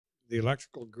the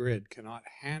electrical grid cannot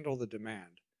handle the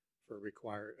demand for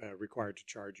required to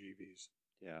charge EVs.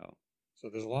 Yeah. So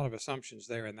there's a lot of assumptions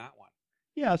there in that one.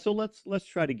 Yeah, so let's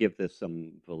try to give this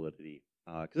some validity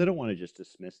because I don't want to just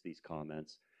dismiss these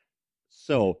comments.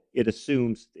 So it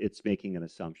assumes it's making an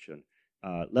assumption.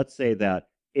 Let's say that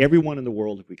everyone in the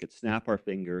world, if we could snap our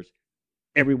fingers,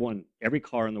 every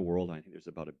car in the world, I think there's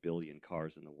about 1 billion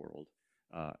cars in the world,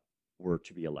 uh, were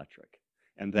to be electric,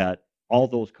 and that all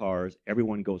those cars,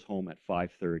 everyone goes home at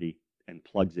 5:30 and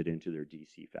plugs it into their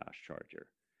DC fast charger.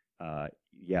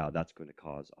 Yeah, that's going to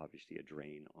cause obviously a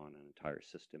drain on an entire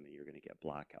system, and you're going to get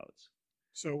blackouts.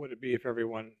 So would it be if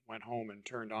everyone went home and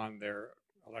turned on their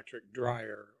electric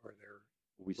dryer or their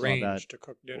We saw that. range to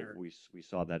cook dinner, We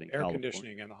saw that in air California.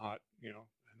 conditioning in the hot, in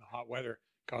the hot weather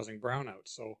causing brownouts?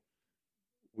 So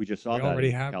We just saw we that already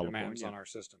in have demands California. on our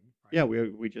system, right? Yeah,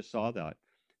 we just saw that.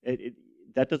 It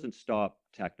that doesn't stop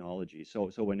technology.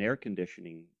 So when air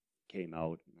conditioning came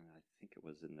out, I think it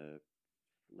was in the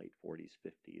late 40s,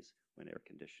 50s, when air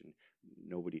conditioning,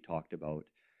 nobody talked about,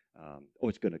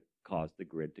 it's going to cause the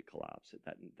grid to collapse.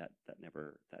 That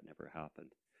never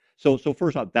happened. So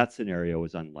first off, that scenario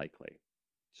is unlikely.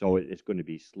 So it's going to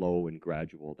be slow and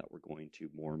gradual that we're going to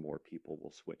more and more people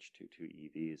will switch to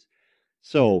EVs.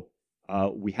 So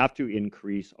we have to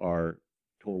increase our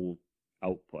total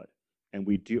output, and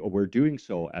we're doing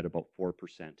so at about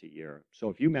 4% a year. So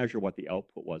if you measure what the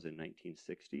output was in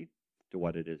 1960 to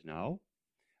what it is now,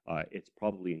 it's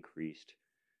probably increased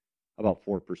about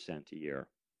 4% a year,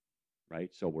 right?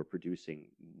 So we're producing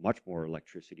much more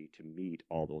electricity to meet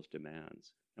all those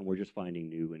demands, and we're just finding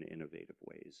new and innovative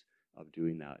ways of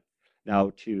doing that.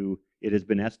 Now, it has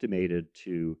been estimated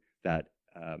to that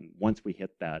once we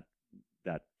hit that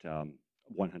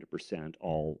 100%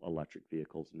 all electric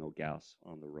vehicles, no gas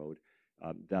on the road,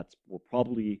 that will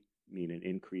probably mean an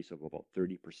increase of about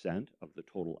 30% of the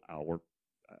total hour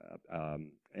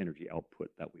energy output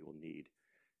that we will need.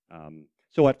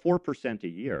 So at 4% a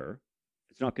year,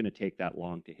 it's not going to take that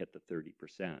long to hit the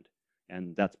 30%.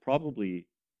 And that's probably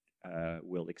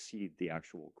will exceed the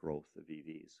actual growth of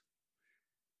EVs.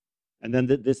 And then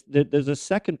there's a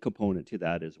second component to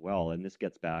that as well, and this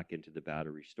gets back into the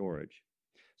battery storage.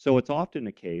 So it's often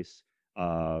a case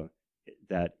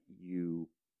that you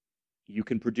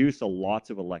can produce lots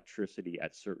of electricity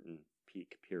at certain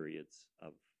peak periods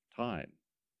of time.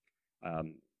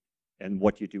 And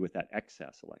what you do with that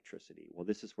excess electricity? Well,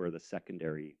 this is where the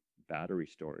secondary battery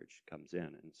storage comes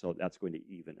in, and so that's going to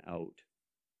even out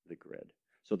the grid.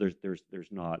 So there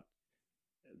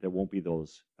won't be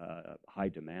those high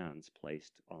demands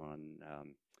placed on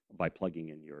by plugging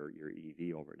in your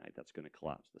EV overnight. That's going to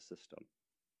collapse the system,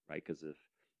 right? Because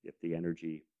if the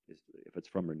energy if it's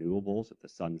from renewables, if the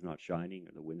sun's not shining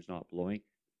or the wind's not blowing,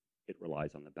 it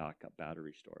relies on the backup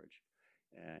battery storage,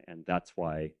 and that's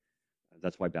why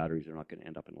batteries are not going to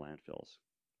end up in landfills,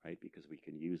 right? Because we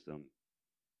can use them,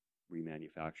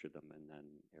 remanufacture them, and then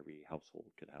every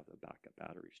household could have a backup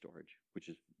battery storage, which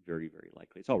is very, very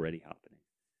likely. It's already happening.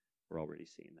 We're already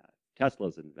seeing that.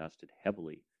 Tesla's invested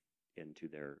heavily into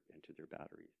their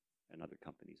batteries, and other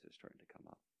companies are starting to come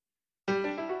up.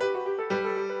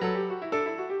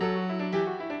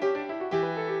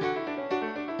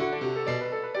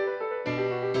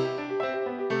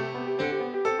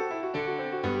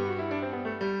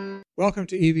 Welcome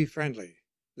to EV Friendly.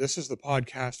 This is the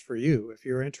podcast for you if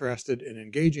you're interested in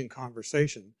engaging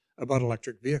conversation about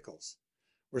electric vehicles.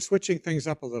 We're switching things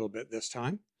up a little bit this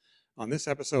time. On this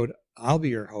episode, I'll be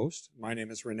your host. My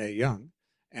name is Renee Young,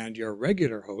 and your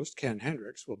regular host, Ken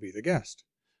Hendricks, will be the guest.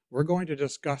 We're going to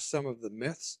discuss some of the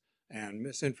myths and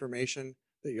misinformation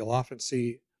that you'll often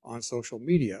see on social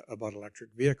media about electric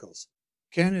vehicles.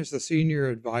 Ken is the Senior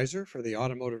Advisor for the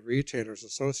Automotive Retailers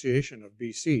Association of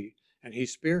BC, and he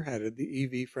spearheaded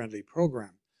the EV Friendly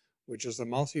program, which is a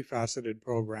multifaceted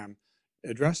program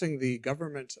addressing the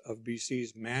government of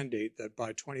BC's mandate that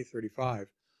by 2035,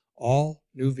 all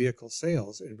new vehicle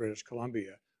sales in British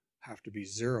Columbia have to be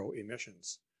zero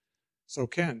emissions. So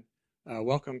Ken,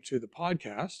 welcome to the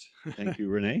podcast. Thank you,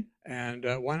 Renee. And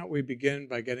why don't we begin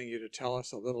by getting you to tell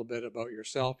us a little bit about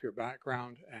yourself, your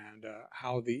background, and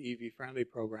how the EV Friendly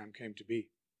program came to be.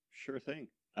 Sure thing.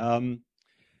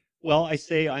 Well, I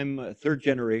say I'm a third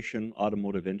generation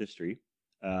automotive industry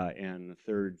and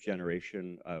third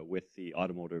generation with the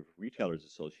Automotive Retailers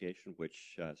Association,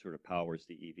 which sort of powers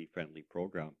the EV Friendly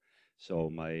program.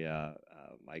 So my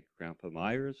grandpa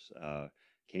Myers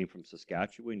came from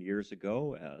Saskatchewan years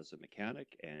ago as a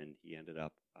mechanic, and he ended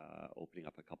up opening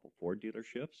up a couple Ford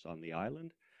dealerships on the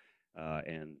island.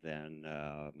 And then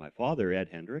my father, Ed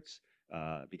Hendricks,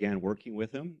 began working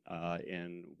with him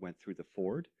and went through the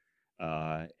Ford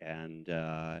and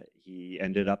he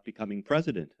ended up becoming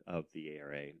president of the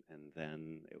ARA. And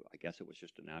then I guess it was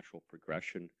just a natural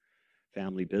progression.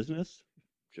 Family business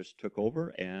just took over,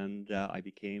 and I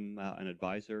became an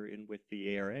advisor in with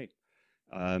the ARA.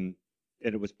 And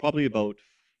it was probably about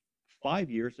 5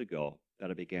 years ago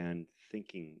that I began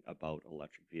thinking about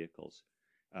electric vehicles,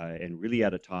 and really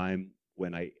at a time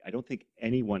when I don't think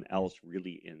anyone else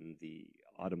really in the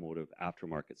automotive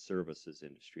aftermarket services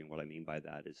industry, and what I mean by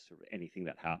that is sort of anything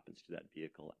that happens to that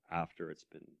vehicle after it's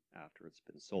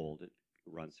been sold. It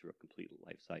runs through a complete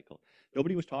life cycle.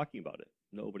 Nobody was talking about it.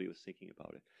 Nobody was thinking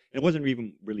about it. And it wasn't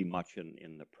even really much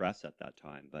in the press at that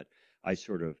time, but I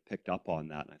sort of picked up on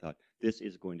that, and I thought this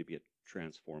is going to be a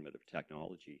transformative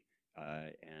technology,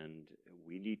 and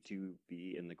we need to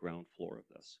be in the ground floor of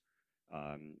this.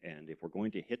 And if we're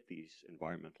going to hit these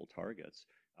environmental targets,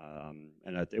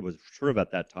 and it was sort of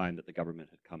at that time that the government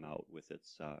had come out with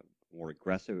its more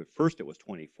aggressive. At first, it was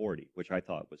 2040, which I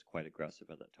thought was quite aggressive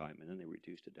at that time, and then they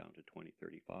reduced it down to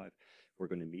 2035. If we're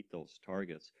going to meet those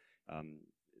targets,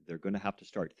 they're going to have to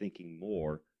start thinking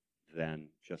more than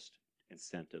just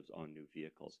incentives on new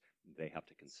vehicles. They have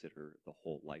to consider the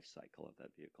whole life cycle of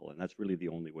that vehicle, and that's really the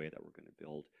only way that we're going to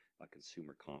build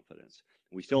consumer confidence.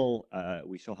 We still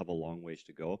have a long ways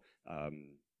to go.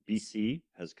 BC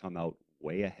has come out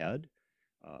way ahead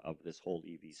of this whole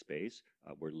EV space.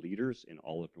 We're leaders in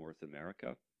all of North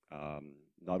America,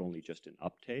 not only just in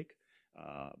uptake,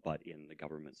 but in the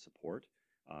government support.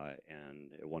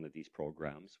 And one of these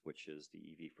programs, which is the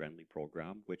EV Friendly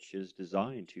program, which is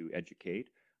designed to educate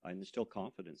and instill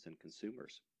confidence in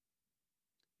consumers.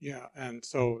 Yeah, and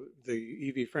so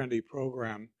the EV Friendly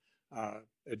program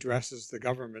addresses the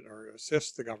government or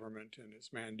assists the government in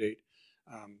its mandate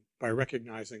by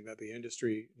recognizing that the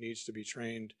industry needs to be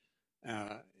trained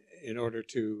in order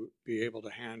to be able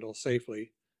to handle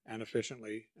safely and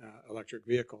efficiently electric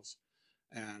vehicles.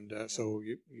 And so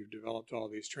you've developed all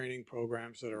these training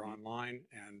programs that are online,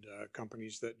 and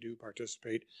companies that do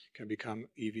participate can become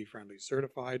EV Friendly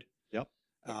certified. Yep.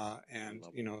 And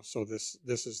so this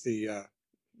is the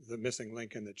missing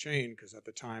link in the chain, because at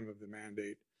the time of the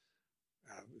mandate,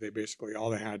 they basically all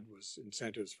they had was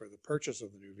incentives for the purchase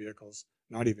of the new vehicles,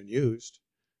 not even used.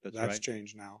 That's right.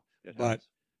 Changed now. But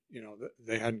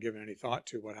they hadn't given any thought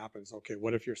to what happens. Okay,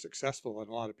 what if you're successful and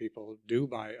a lot of people do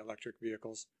buy electric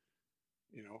vehicles?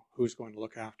 Who's going to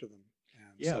look after them?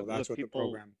 And so that's what the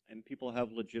program. And people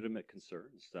have legitimate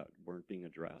concerns that weren't being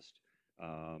addressed.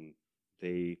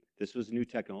 This was new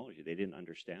technology. They didn't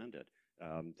understand it.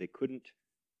 They couldn't.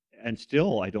 And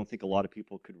still, I don't think a lot of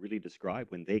people could really describe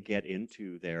when they get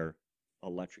into their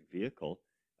electric vehicle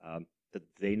that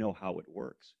they know how it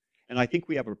works. And I think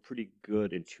we have a pretty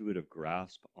good intuitive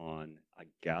grasp on a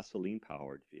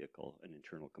gasoline-powered vehicle, an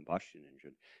internal combustion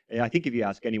engine. And I think if you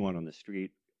ask anyone on the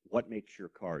street, what makes your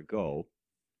car go,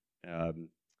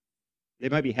 they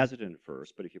might be hesitant at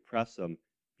first, but if you press them,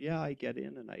 yeah, I get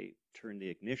in and I turn the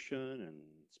ignition and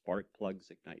spark plugs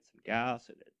ignite some gas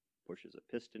and it pushes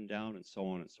a piston down and so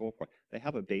on and so forth. They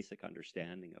have a basic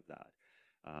understanding of that.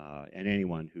 And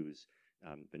anyone who's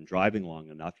been driving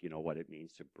long enough, you know what it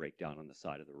means to break down on the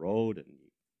side of the road and,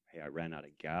 hey, I ran out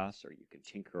of gas, or you can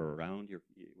tinker around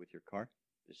with your car.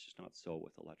 It's just not so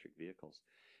with electric vehicles.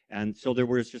 And so there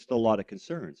was just a lot of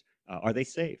concerns. Are they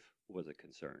safe was a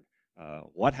concern.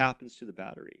 What happens to the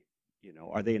battery?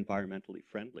 Are they environmentally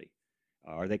friendly?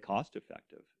 Are they cost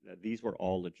effective? These were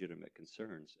all legitimate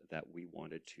concerns that we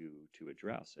wanted to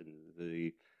address. And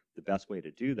the best way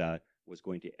to do that was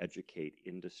going to educate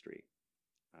industry.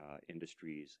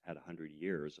 Industries had 100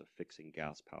 years of fixing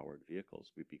gas-powered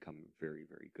vehicles. We've become very,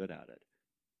 very good at it.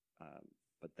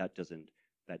 But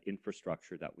that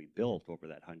infrastructure that we built over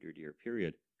that 100-year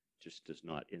period just does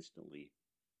not instantly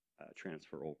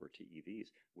transfer over to EVs.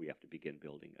 We have to begin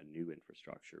building a new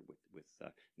infrastructure with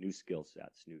new skill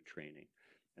sets, new training.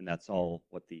 And that's all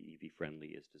what the EV Friendly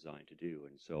is designed to do.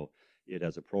 And so it,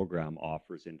 as a program,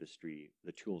 offers industry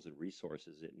the tools and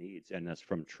resources it needs. And that's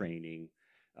from training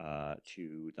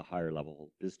to the higher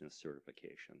level business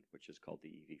certification, which is called the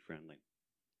EV Friendly.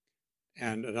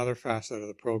 And another facet of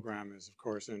the program is, of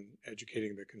course, in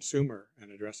educating the consumer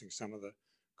and addressing some of the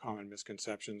common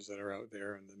misconceptions that are out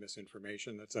there and the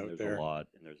misinformation that's out there.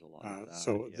 There's a lot of that.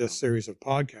 So this series of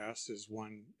podcasts is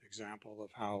one example of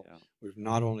how we've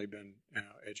not only been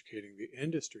educating the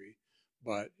industry,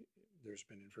 but there's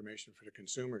been information for the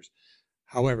consumers.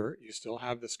 However, you still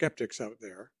have the skeptics out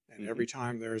there, and every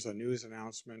time there's a news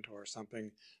announcement or something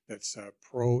that's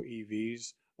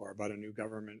pro-EVs or about a new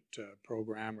government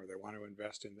program, or they want to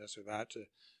invest in this or that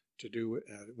to do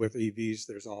with EVs,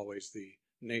 there's always the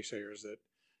naysayers that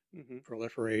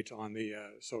proliferate on the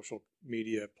social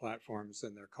media platforms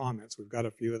and their comments. We've got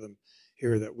a few of them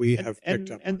here that we have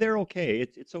picked up And on. they're okay.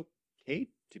 It's okay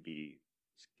to be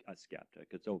a skeptic.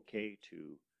 It's okay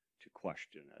to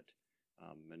question it,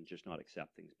 and just not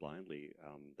accept things blindly.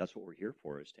 That's what we're here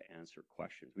for, is to answer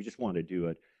questions. We just want to do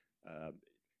it uh,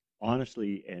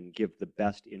 honestly and give the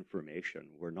best information.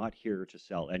 We're not here to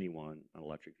sell anyone an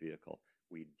electric vehicle.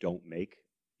 We don't make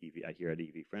here at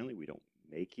EV Friendly. We don't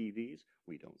make EVs.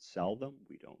 We don't sell them.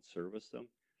 We don't service them.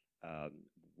 Um,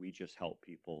 we just help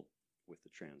people with the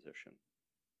transition.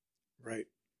 Right.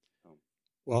 Um,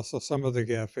 Well, so some of the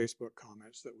Facebook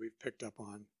comments that we've picked up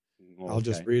on, okay. I'll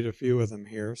just read a few of them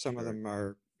here. Some of Sure. them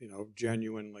are,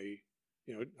 genuinely,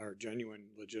 are genuine,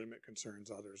 legitimate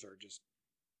concerns. Others are just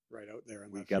right out there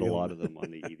in We left get a field. lot of them on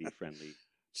the EV Friendly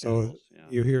So channels. Yeah.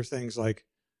 you hear things like,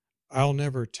 "I'll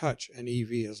never touch an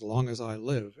EV as long as I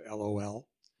live, LOL.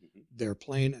 They're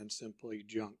plain and simply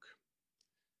junk.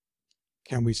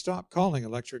 Can we stop calling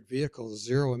electric vehicles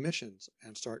zero emissions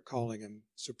and start calling them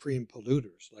supreme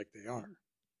polluters like they are?"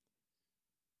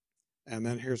 And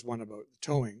then here's one about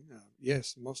towing.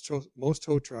 Yes, most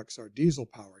tow trucks are diesel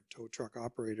powered. Tow truck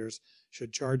operators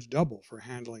should charge double for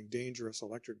handling dangerous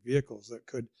electric vehicles that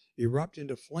could erupt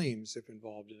into flames if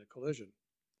involved in a collision.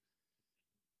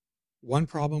 One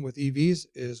problem with EVs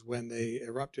is when they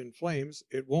erupt in flames,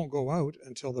 it won't go out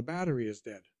until the battery is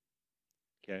dead.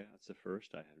 Okay, that's the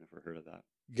first. I have never heard of that.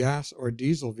 Gas or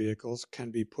diesel vehicles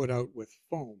can be put out with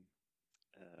foam.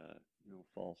 No,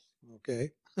 false.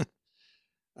 Okay.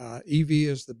 EV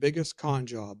is the biggest con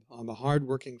job on the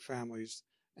hardworking families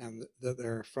and that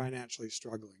they're financially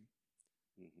struggling.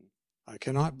 I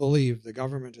cannot believe the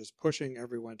government is pushing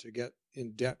everyone to get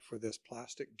in debt for this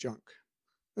plastic junk.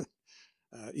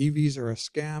 EVs are a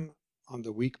scam on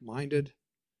the weak-minded,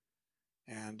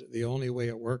 and the only way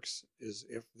it works is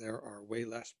if there are way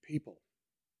less people.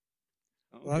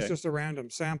 Okay. Well, that's just a random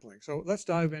sampling. So let's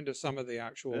dive into some of the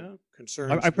actual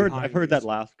concerns. I've heard that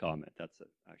last comment. That's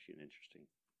actually an interesting.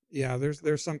 Yeah,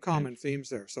 there's some common themes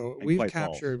there. So we've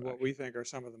captured what we think are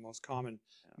some of the most common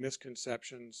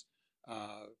misconceptions,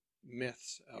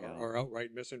 myths, or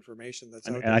outright misinformation that's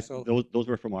out there. So those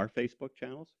were from our Facebook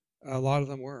channels? A lot of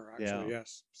them were actually,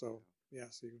 yes. So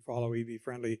yes, you can follow EV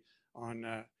Friendly on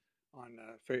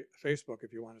Facebook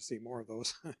if you want to see more of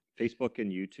those. Facebook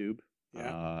and YouTube,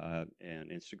 and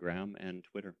Instagram and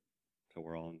Twitter. So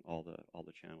we're on all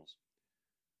the channels.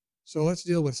 So let's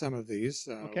deal with some of these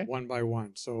one by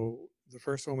one. So the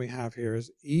first one we have here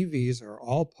is EVs are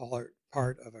all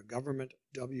part of a government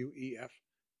WEF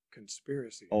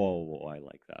conspiracy. Oh, I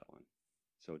like that one.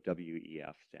 So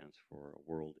WEF stands for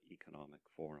World Economic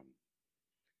Forum.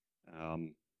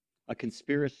 A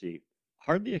conspiracy,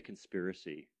 hardly a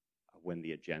conspiracy when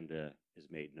the agenda is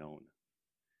made known.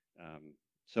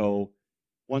 So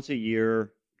once a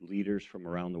year, leaders from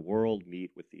around the world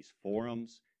meet with these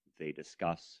forums. They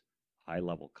discuss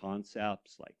high-level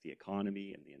concepts like the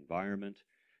economy and the environment.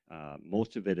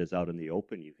 Most of it is out in the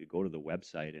open. You could go to the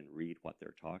website and read what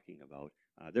they're talking about.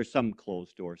 There's some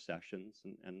closed-door sessions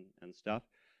and stuff.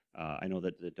 I know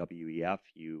that the WEF,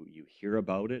 you hear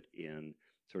about it in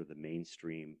sort of the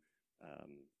mainstream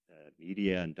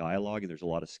media and dialogue, and there's a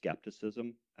lot of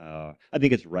skepticism. I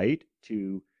think it's right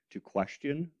to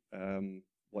question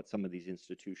what some of these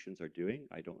institutions are doing.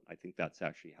 I think that's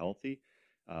actually healthy,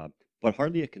 but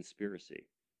hardly a conspiracy.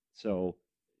 So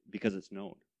because it's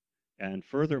known, and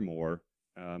furthermore,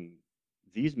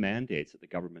 these mandates that the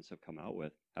governments have come out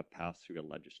with have passed through a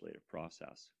legislative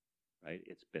process, right?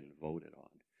 It's been voted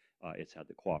on. It's had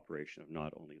the cooperation of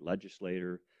not only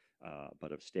legislator,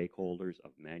 but of stakeholders,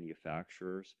 of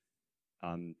manufacturers.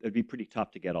 It'd be pretty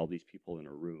tough to get all these people in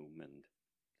a room and,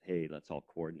 hey, let's all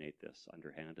coordinate this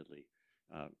underhandedly.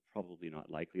 Probably not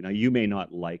likely. Now, you may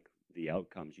not like the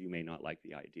outcomes. You may not like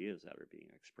the ideas that are being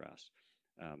expressed,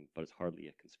 but it's hardly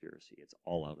a conspiracy. It's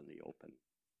all out in the open.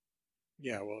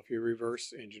 Yeah, well, if you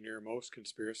reverse engineer most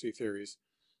conspiracy theories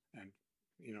and,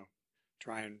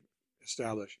 try and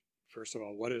establish, first of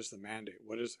all, what is the mandate?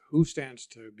 Who stands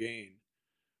to gain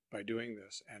by doing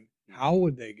this? And how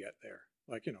would they get there?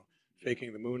 Like,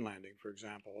 faking the moon landing, for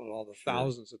example, and all the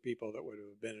thousands of people that would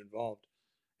have been involved,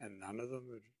 and none of them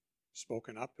had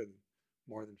spoken up in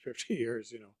more than 50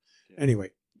 years, Anyway,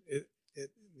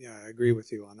 I agree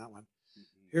with you on that one.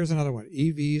 Here's another one.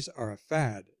 EVs are a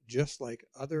fad, just like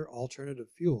other alternative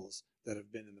fuels that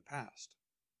have been in the past.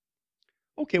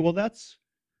 Okay, well that's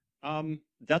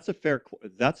a fair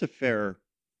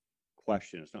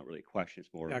question. It's not really a question.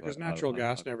 It's more because natural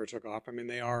gas never took off. I mean,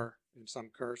 they are in some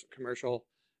commercial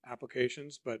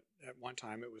applications, but at one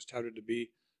time it was touted to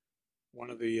be one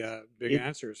of the big It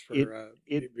answers it for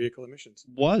it vehicle emissions.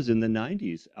 was in the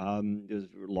 90s. There's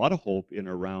a lot of hope in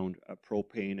around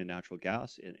propane and natural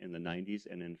gas in the 90s,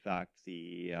 and in fact,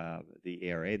 the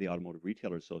ARA, the Automotive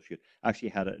Retailer Associate, actually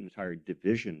had an entire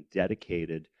division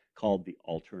dedicated called the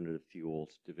Alternative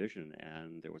Fuels Division,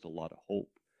 and there was a lot of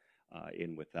hope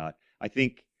in with that. I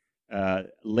think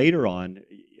later on,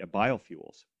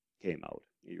 biofuels came out.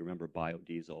 You remember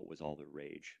biodiesel was all the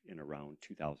rage in around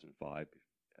 2005,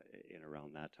 in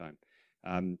around that time.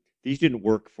 These didn't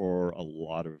work for a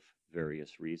lot of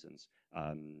various reasons.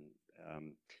 Um,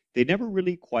 they never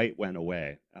really quite went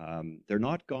away. They're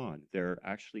not gone. They're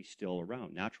actually still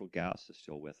around. Natural gas is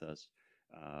still with us.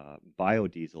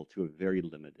 Biodiesel to a very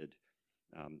limited.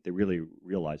 They really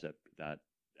realized that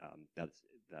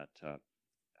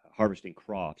harvesting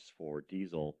crops for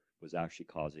diesel was actually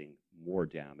causing more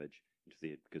damage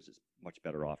because it's much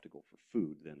better off to go for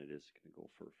food than it is to go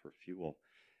for fuel.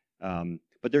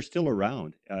 But they're still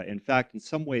around. In fact, in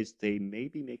some ways, they may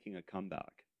be making a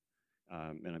comeback.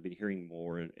 And I've been hearing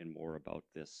more and more about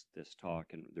this talk.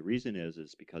 And the reason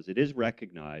is because it is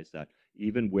recognized that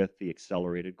even with the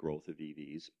accelerated growth of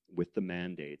EVs, with the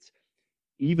mandates,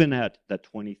 even at that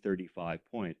 2035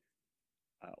 point,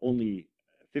 only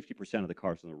 50% of the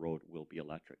cars on the road will be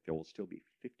electric. There will still be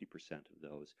 50% of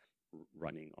those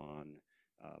running on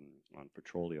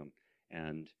petroleum.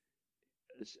 And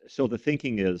so the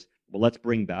thinking is, well, let's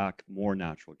bring back more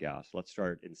natural gas. Let's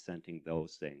start incenting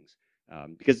those things.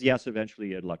 Because yes,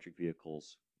 eventually electric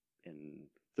vehicles in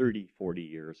 30, 40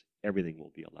 years, everything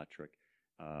will be electric.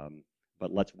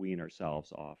 But let's wean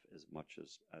ourselves off as much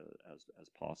as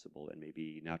possible, and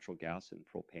maybe natural gas and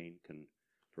propane can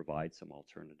provide some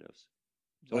alternatives.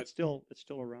 So But it's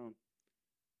still around.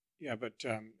 yeah, but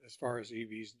as far as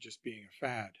EVs just being a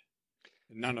fad,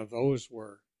 none of those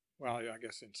were. Well, I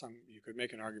guess in some you could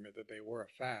make an argument that they were a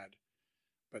fad,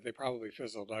 but they probably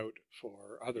fizzled out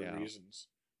for other Yeah. reasons.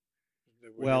 They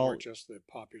Well, weren't just the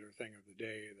popular thing of the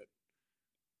day.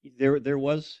 there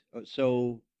was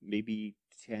so maybe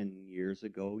 10 years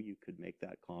ago you could make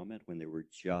that comment when they were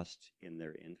just in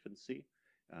their infancy.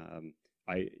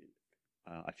 I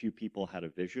A few people had a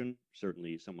vision.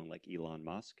 Certainly, someone like Elon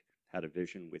Musk had a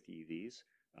vision with EVs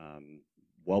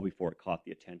well before it caught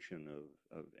the attention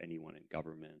of anyone in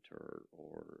government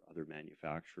or other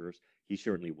manufacturers. He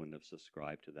certainly wouldn't have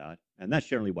subscribed to that. And that's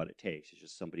generally what it takes. It's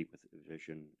just somebody with a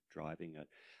vision driving it.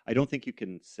 I don't think you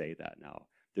can say that now.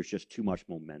 There's just too much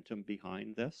momentum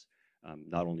behind this.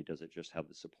 Not only does it just have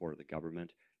the support of the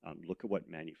government, look at what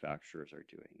manufacturers are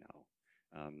doing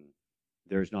now.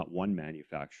 There's not one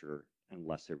manufacturer,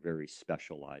 unless they're very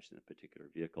specialized in a particular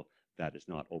vehicle, that is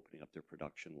not opening up their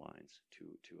production lines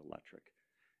to electric.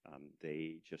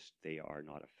 They are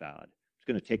not a fad. It's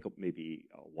going to take maybe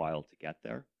a while to get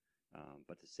there,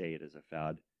 but to say it is a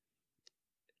fad.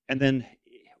 And then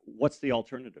what's the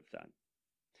alternative then?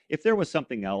 If there was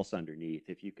something else underneath,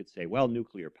 if you could say, well,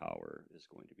 nuclear power is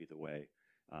going to be the way,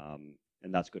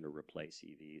 and that's going to replace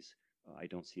EVs, I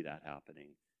don't see that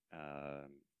happening.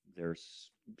 There's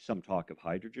some talk of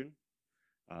hydrogen,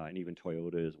 and even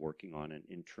Toyota is working on an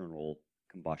internal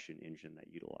combustion engine that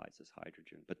utilizes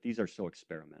hydrogen. But these are so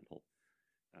experimental.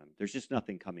 There's just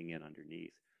nothing coming in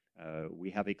underneath. We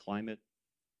have a climate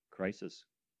crisis.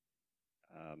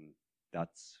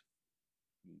 That's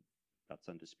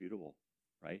undisputable,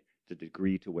 right? The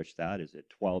degree to which that is it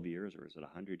 12 years or is it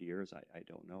 100 years? I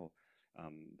don't know.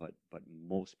 But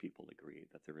most people agree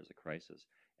that there is a crisis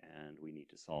and we need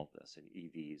to solve this. And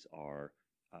EVs are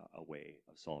a way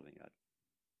of solving it.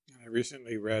 I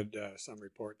recently read some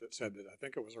report that said that I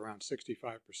think it was around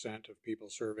 65% of people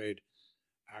surveyed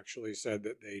actually said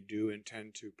that they do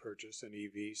intend to purchase an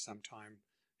EV sometime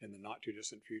in the not too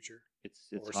distant future. It's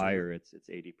higher. It's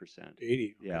 80%.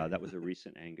 80. Okay. Yeah, that was a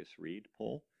recent Angus Reid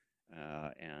poll,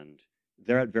 and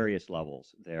they're at various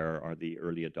levels. There are the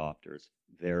early adopters.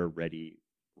 They're ready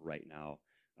right now,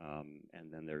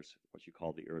 and then there's what you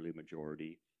call the early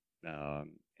majority,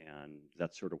 and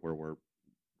that's sort of where we're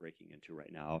breaking into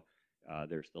right now.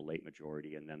 There's the late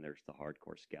majority, and then there's the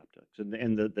hardcore skeptics.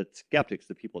 And the skeptics,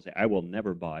 the people say, I will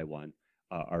never buy one,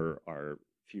 are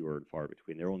fewer and far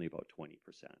between. They're only about 20%.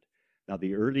 Now,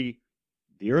 the early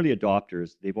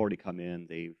adopters, they've already come in.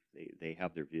 They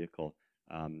have their vehicle.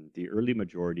 The early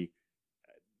majority,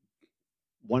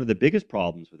 one of the biggest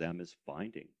problems with them is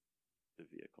finding the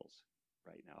vehicles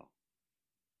right now.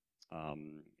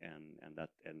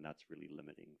 And that's really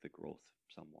limiting the growth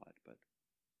somewhat. But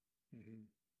mm-hmm.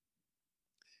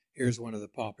 Here's one of the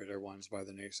popular ones by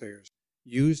the naysayers.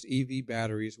 Used EV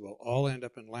batteries will all end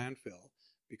up in landfill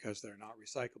because they're not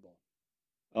recyclable.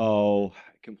 Oh,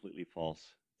 completely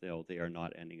false. They are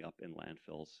not ending up in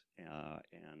landfills,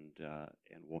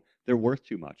 they're worth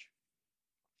too much.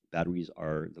 Batteries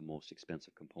are the most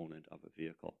expensive component of a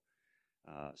vehicle.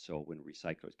 So when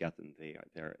recyclers get them, they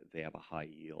have a high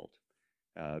yield.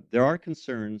 There are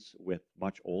concerns with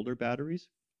much older batteries,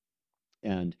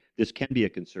 and this can be a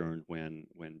concern when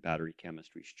battery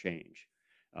chemistries change,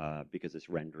 because it's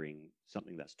rendering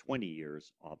something that's 20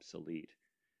 years obsolete.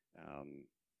 Um,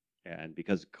 and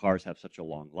because cars have such a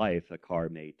long life, a car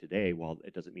made today, well,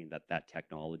 it doesn't mean that that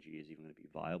technology is even going to be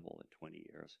viable in 20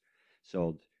 years.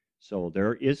 So, so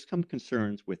there is some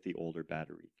concerns with the older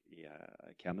battery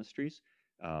chemistries.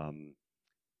 Um,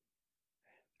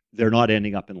 they're not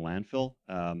ending up in landfill,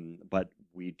 but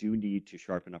we do need to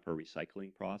sharpen up our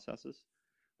recycling processes,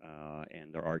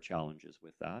 and there are challenges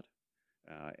with that.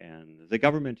 And the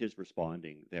government is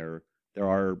responding. There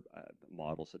are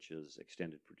models such as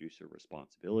extended producer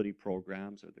responsibility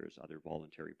programs, or there's other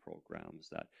voluntary programs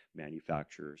that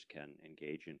manufacturers can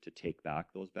engage in to take back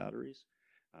those batteries.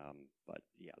 But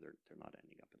yeah, they're not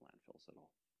ending up in landfills at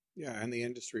all. Yeah, and the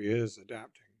industry is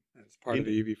adapting. As part of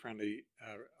the EV-friendly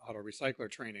auto recycler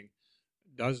training,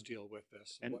 does deal with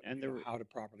this, how to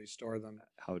properly store them,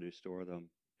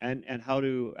 and how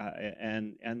to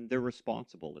and they're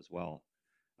responsible as well.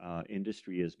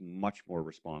 Industry is much more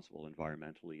responsible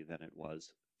environmentally than it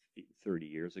was 30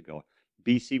 years ago.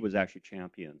 BC was actually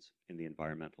champions in the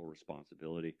environmental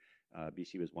responsibility.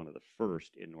 BC was one of the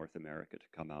first in North America to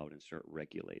come out and start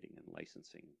regulating and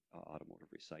licensing automotive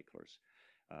recyclers.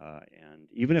 And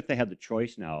even if they had the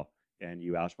choice now, and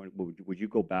you ask, would you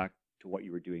go back to what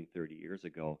you were doing 30 years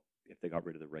ago if they got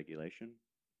rid of the regulation?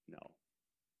 No,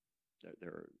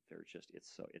 they're just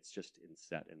it's just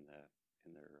inset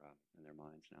in their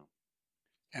minds now.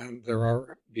 And there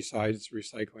are, besides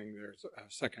recycling, there's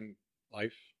second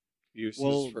life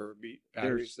uses for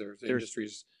batteries. There's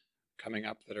industries coming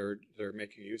up that are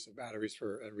making use of batteries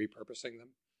for repurposing them.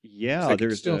 Yeah, they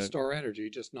can still store energy,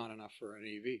 just not enough for an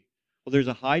EV. Well, there's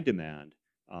a high demand,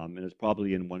 and it's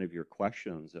probably in one of your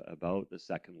questions about the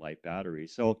second life battery.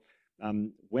 So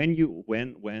when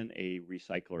a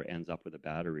recycler ends up with a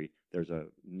battery, there's a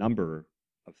number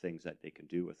of things that they can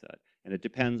do with it, and it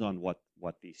depends on what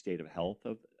the state of health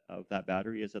of that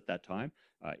battery is at that time.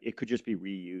 It could just be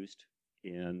reused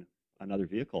in another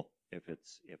vehicle. If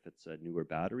it's a newer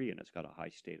battery and it's got a high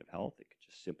state of health, it could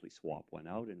just simply swap one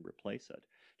out and replace it,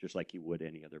 just like you would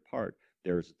any other part.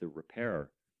 There's the repair,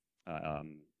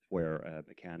 where a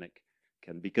mechanic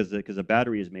can, because a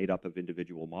battery is made up of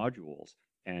individual modules,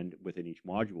 and within each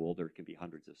module there can be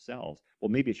hundreds of cells. Well,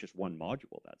 maybe it's just one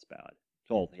module that's bad.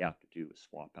 So all they have to do is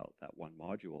swap out that one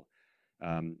module.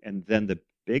 And then the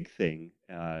big thing,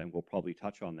 and we'll probably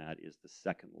touch on that, is the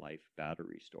second life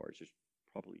battery storage. You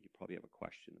probably have a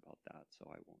question about that, so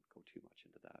I won't go too much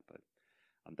into that. But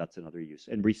that's another use.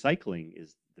 And recycling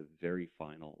is the very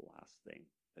final last thing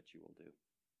that you will do.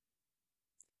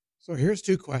 So here's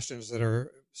two questions that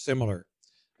are similar.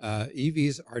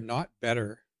 EVs are not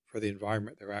better for the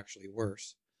environment, they're actually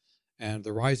worse. And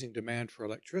the rising demand for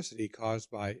electricity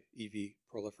caused by EV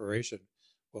proliferation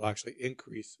will actually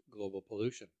increase global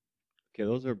pollution. Okay,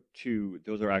 those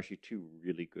are actually two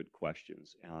really good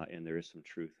questions, and there is some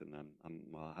truth in them.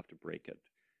 I'll have to break it.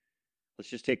 Let's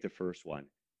just take the first one.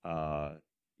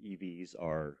 EVs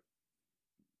are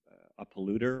a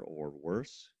polluter or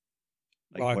worse?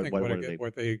 Well, I think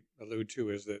what they allude to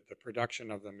is that the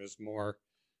production of them is more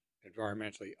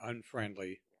environmentally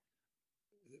unfriendly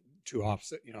to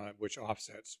offset, which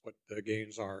offsets what the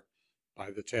gains are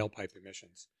by the tailpipe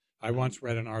emissions. I once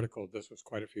read an article, this was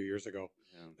quite a few years ago,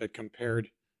 that compared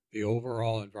the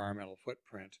overall environmental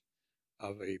footprint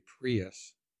of a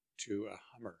Prius to a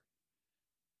Hummer,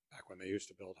 back when they used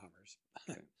to build Hummers.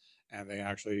 Okay. And they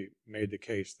actually made the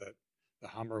case that the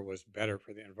Hummer was better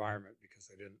for the environment because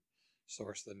they didn't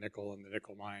source the nickel in the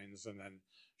nickel mines and then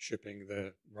shipping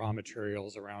the raw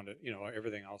materials around it,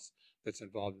 everything else that's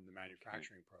involved in the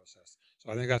manufacturing process.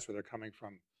 So I think that's where they're coming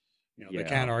from. They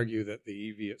can't argue that the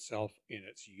EV itself in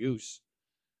its use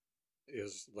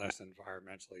is less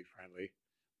environmentally friendly,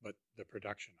 but the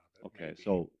production of it. Okay,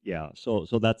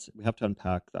 so that's, we have to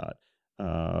unpack that,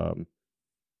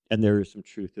 and there is some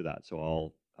truth to that. So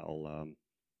I'll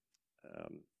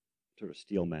sort of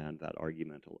steel man that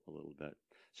argument a little bit.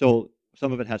 So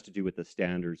some of it has to do with the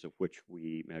standards of which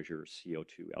we measure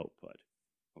CO2 output.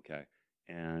 Okay,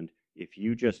 and if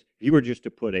you were just to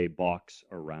put a box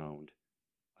around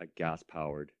a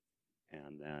gas-powered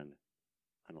and then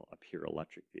a pure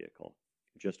electric vehicle,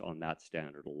 just on that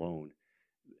standard alone,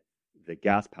 the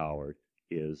gas-powered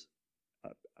is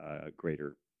a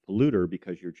greater polluter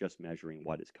because you're just measuring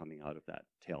what is coming out of that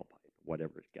tailpipe.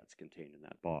 whatever gets contained in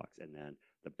that box. And then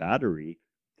the battery,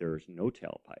 there's no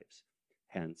tailpipes.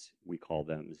 Hence, we call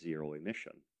them zero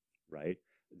emission, right?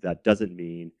 That doesn't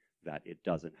mean that it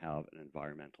doesn't have an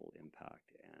environmental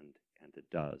impact, and it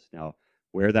does. Now,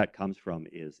 where that comes from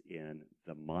is in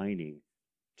the mining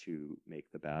to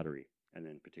make the battery, and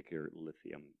in particular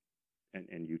lithium.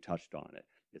 And you touched on it.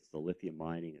 It's the lithium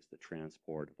mining, it's the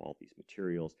transport of all these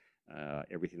materials,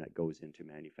 everything that goes into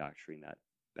manufacturing that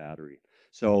battery.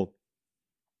 So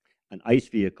an ICE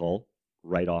vehicle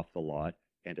right off the lot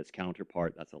and its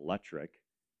counterpart that's electric,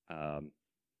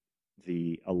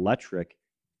 the electric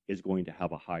is going to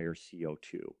have a higher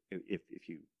CO2 if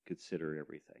you consider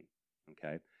everything,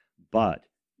 okay? But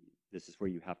this is where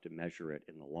you have to measure it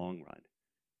in the long run.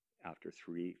 After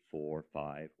 3, 4,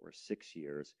 5, or 6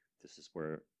 years, this is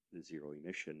where the zero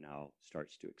emission now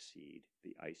starts to exceed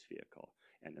the ICE vehicle.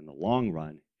 And in the long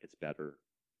run, it's better,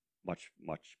 much,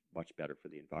 much, much better for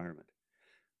the environment.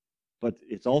 But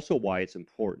it's also why it's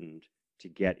important to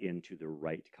get into the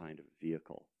right kind of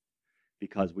vehicle,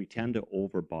 because we tend to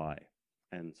overbuy.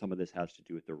 And some of this has to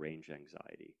do with the range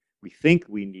anxiety. We think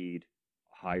we need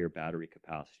higher battery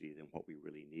capacity than what we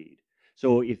really need.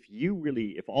 So if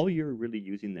all you're really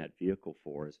using that vehicle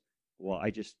for is, well, I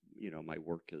just, my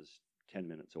work is 10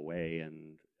 minutes away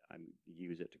and I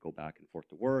use it to go back and forth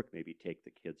to work, maybe take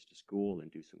the kids to school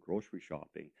and do some grocery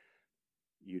shopping,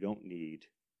 you don't need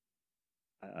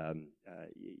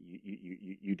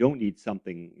you don't need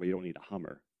something where you don't need a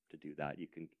Hummer to do that. You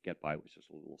can get by with just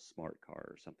a little smart car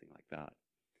or something like that,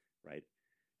 right?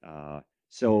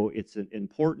 So it's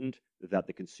important that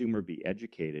the consumer be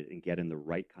educated and get in the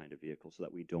right kind of vehicle so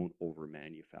that we don't over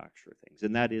manufacture things.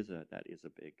 And that is a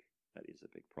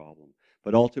big problem.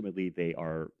 But ultimately, they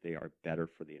are better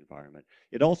for the environment.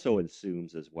 It also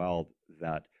assumes as well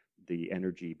that the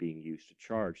energy being used to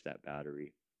charge that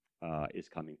battery is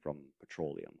coming from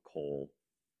petroleum, coal,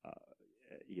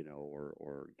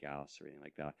 or gas or anything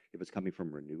like that. If it's coming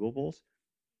from renewables,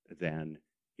 then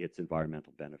its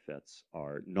environmental benefits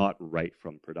are not right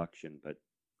from production, but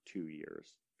 2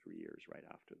 years, 3 years right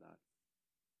after that.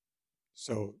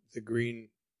 So the green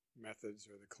methods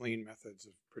or the clean methods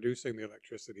of producing the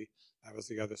electricity, that was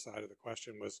the other side of the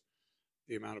question, was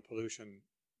the amount of pollution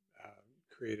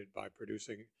created by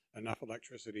producing enough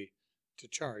electricity to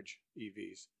charge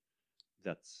EVs.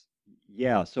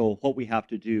 So what we have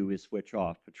to do is switch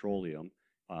off petroleum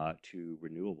to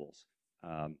renewables.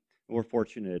 We're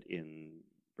fortunate in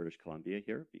British Columbia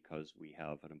here because we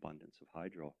have an abundance of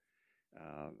hydro.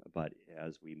 But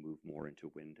as we move more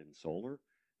into wind and solar,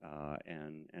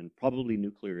 and probably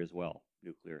nuclear as well.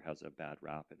 Nuclear has a bad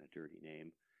rap and a dirty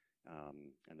name,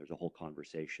 and there's a whole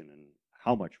conversation in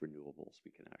how much renewables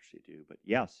we can actually do. But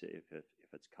yes, if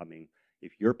it's coming,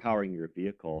 if you're powering your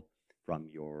vehicle from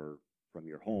your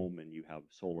home and you have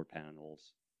solar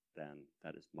panels, then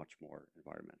that is much more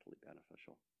environmentally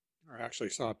beneficial. I actually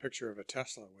saw a picture of a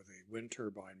Tesla with a wind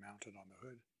turbine mounted on the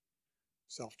hood,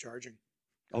 self-charging.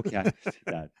 Okay,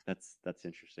 that's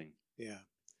interesting. Yeah.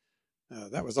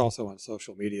 That was also on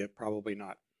social media, probably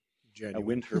not genuine. A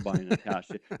wind turbine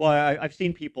attached. Well, I've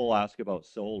seen people ask about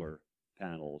solar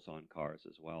panels on cars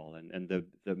as well, and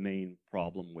the main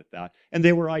problem with that, and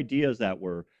there were ideas that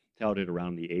were touted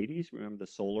around the 80s. Remember the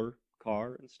solar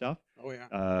car and stuff? Oh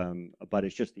yeah. But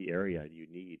it's just the area you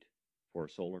need for a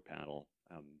solar panel.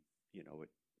 It would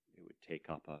take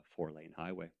up a 4-lane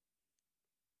highway.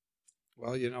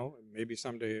 Well, maybe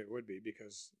someday it would be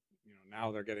because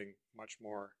now they're getting much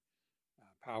more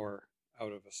power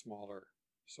out of a smaller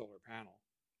solar panel.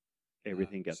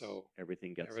 Everything gets smaller.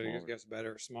 Gets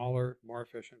better, smaller, more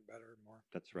efficient, better, more.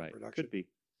 That's right. Production. Could be.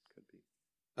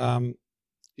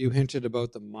 You hinted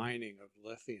about the mining of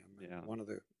lithium. Yeah. One of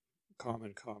the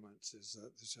common comments is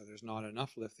that there's not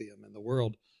enough lithium in the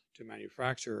world to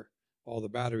manufacture all the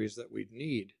batteries that we'd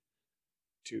need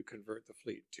to convert the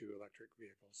fleet to electric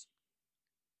vehicles.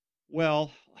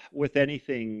 Well, with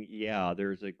anything, yeah,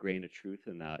 there's a grain of truth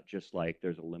in that. Just like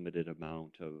there's a limited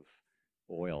amount of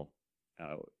oil,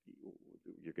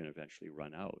 you're going to eventually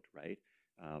run out, right?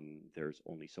 There's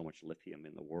only so much lithium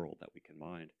in the world that we can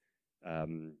mine.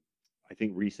 I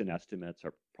think recent estimates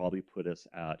are probably put us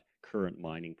at current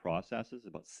mining processes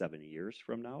about 70 years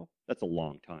from now. That's a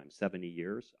long time, 70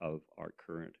 years of our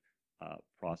current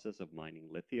process of mining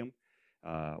lithium.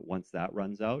 Once that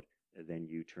runs out, then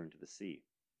you turn to the sea.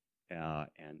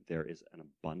 And there is an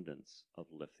abundance of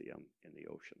lithium in the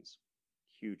oceans,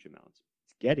 huge amounts.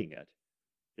 Getting it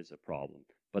is a problem,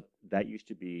 but that used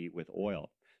to be with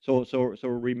oil. So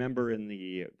remember in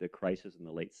the crisis in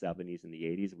the late 70s and the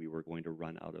 80s, we were going to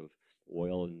run out of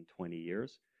oil in 20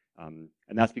 years, and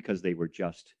that's because they were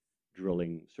just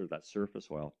drilling sort of that surface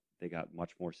oil. They got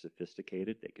much more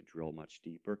sophisticated. They could drill much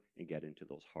deeper and get into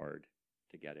those hard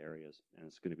to get areas. And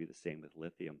it's going to be the same with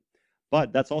lithium.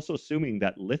 But that's also assuming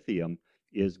that lithium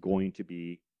is going to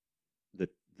be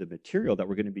the material that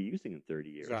we're going to be using in 30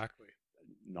 years. Exactly.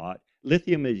 Not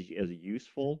lithium is a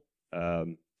useful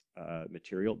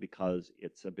material because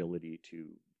its ability to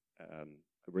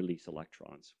release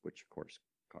electrons, which of course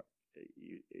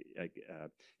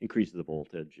increases the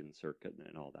voltage in circuit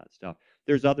and all that stuff.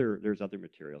 There's other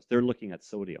materials. They're looking at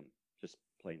sodium, just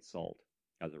plain salt,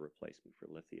 as a replacement for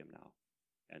lithium now,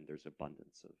 and there's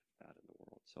abundance of that in the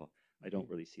world. So I don't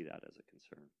really see that as a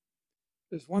concern.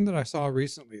 There's one that I saw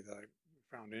recently that I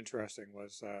found interesting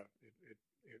was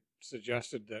it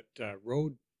suggested that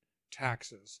road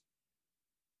taxes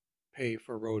pay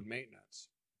for road maintenance,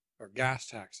 or gas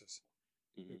taxes,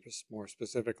 more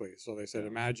specifically. So they said,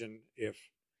 imagine if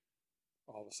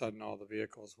all of a sudden all the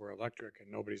vehicles were electric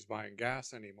and nobody's buying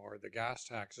gas anymore, the gas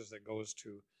taxes that goes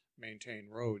to maintain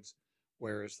roads,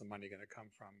 where is the money going to come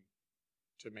from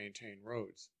to maintain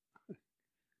roads?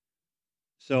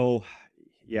 So,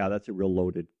 yeah, that's a real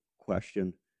loaded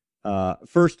question.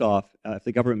 First off, if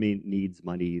the government needs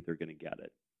money, they're going to get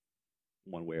it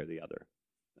one way or the other.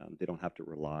 They don't have to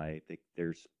rely.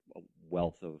 There's a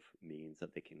wealth of means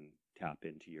that they can tap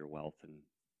into your wealth and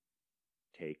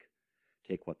take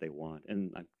what they want,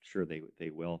 and I'm sure they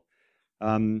will.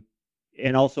 And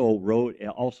also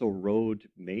road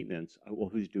maintenance. Well,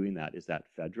 who's doing that? Is that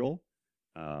federal,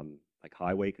 like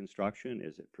highway construction?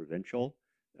 Is it provincial?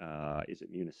 Is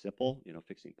it municipal?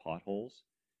 Fixing potholes.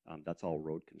 That's all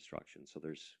road construction. So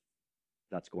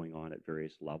that's going on at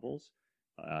various levels,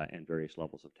 and various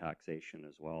levels of taxation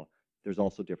as well. There's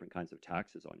also different kinds of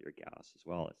taxes on your gas as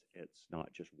well. It's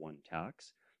not just one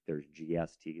tax. There's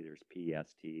GST, there's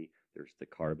PST, there's the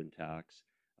carbon tax,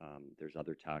 there's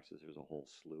other taxes. There's a whole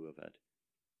slew of it.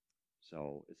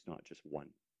 So it's not just one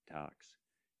tax,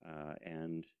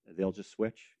 and they'll just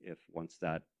switch if once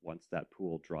that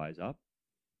pool dries up,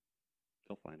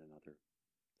 they'll find another.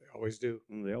 They always do.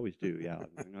 They always do, yeah.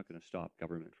 They're not going to stop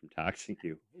government from taxing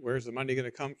you. Where's the money going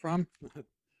to come from?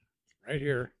 Right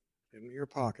here in your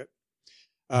pocket.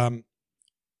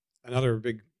 Another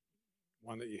big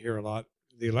one that you hear a lot,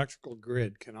 the electrical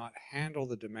grid cannot handle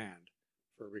the demand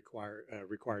for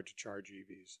required to charge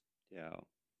EVs. Yeah.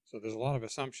 So there's a lot of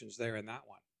assumptions there in that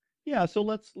one. Yeah, so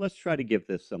let's try to give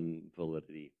this some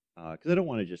validity, because I don't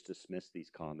want to just dismiss these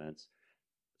comments.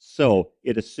 So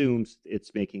it assumes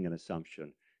it's making an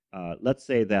assumption. Let's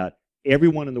say that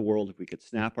everyone in the world, if we could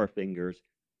snap our fingers,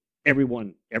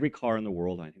 every car in the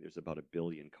world, I think there's about 1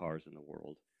 billion cars in the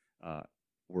world,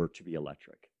 were to be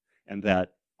electric. And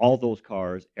that all those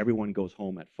cars, everyone goes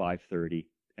home at 5:30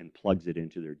 and plugs it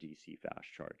into their DC fast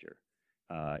charger.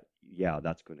 Yeah,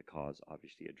 that's going to cause,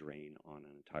 obviously, a drain on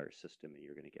an entire system, and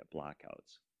you're going to get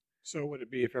blackouts. So would it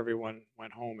be if everyone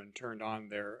went home and turned on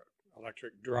their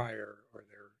electric dryer or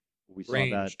their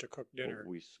range to cook dinner?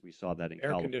 We saw that in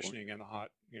air California. Conditioning in the hot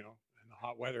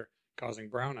weather causing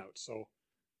brownouts. So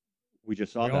we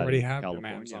just saw we that already in have California.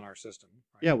 demands on our system.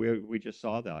 Right? Yeah, we just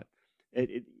saw that.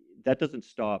 That doesn't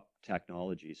stop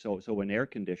technology. So when air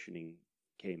conditioning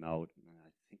came out, I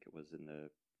think it was in the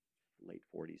late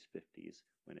 40s, 50s,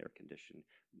 when air conditioning,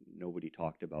 nobody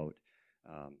talked about,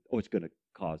 it's going to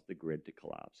cause the grid to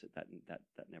collapse. That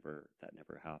never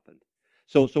happened.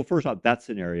 So first off, that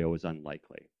scenario is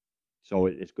unlikely. So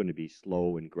it's going to be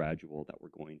slow and gradual that we're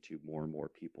going to more and more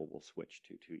people will switch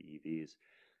to EVs.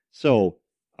 So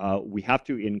we have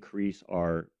to increase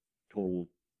our total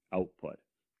output,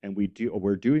 and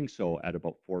we're doing so at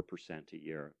about 4% a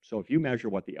year. So if you measure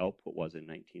what the output was in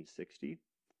 1960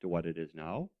 to what it is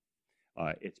now,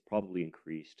 it's probably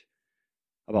increased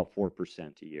about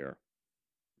 4% a year,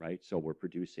 right? So we're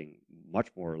producing much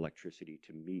more electricity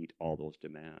to meet all those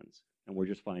demands, and we're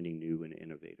just finding new and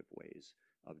innovative ways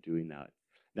of doing that.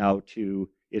 Now,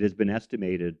 it has been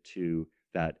estimated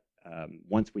that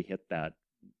once we hit that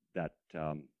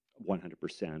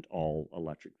 100% all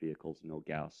electric vehicles, no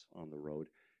gas on the road,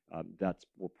 that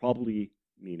will probably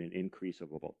mean an increase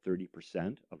of about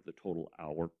 30% of the total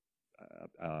hour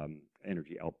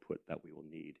energy output that we will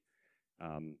need.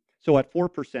 So at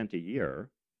 4% a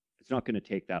year, it's not going to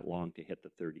take that long to hit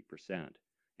the 30%.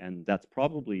 And that's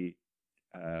probably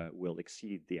will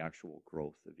exceed the actual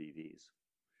growth of EVs.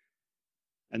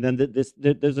 And then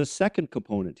there's a second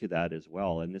component to that as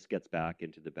well, and this gets back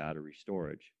into the battery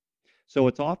storage. So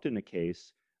it's often a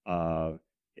case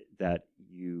that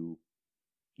you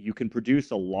can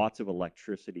produce lots of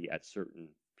electricity at certain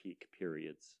peak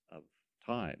periods of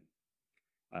time.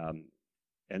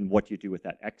 And what you do with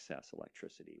that excess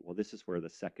electricity? Well, this is where the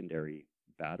secondary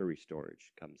battery storage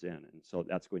comes in, and so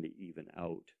that's going to even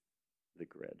out the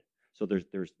grid. So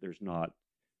there's not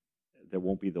there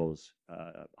won't be those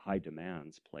high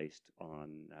demands placed on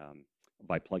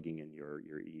by plugging in your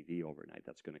EV overnight.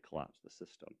 That's going to collapse the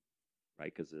system,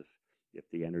 right? Because if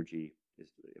the energy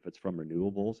if it's from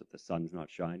renewables, if the sun's not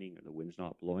shining or the wind's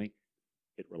not blowing,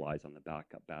 it relies on the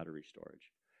backup battery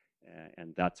storage,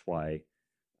 and that's why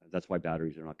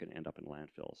batteries are not going to end up in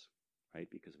landfills, right?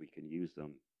 Because we can use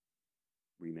them,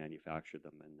 remanufacture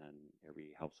them, and then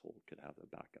every household could have a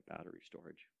backup battery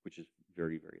storage, which is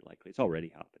very, very likely. It's already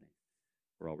happening.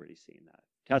 We're already seeing that.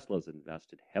 Tesla's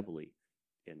invested heavily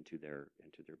into their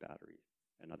batteries,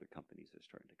 and other companies are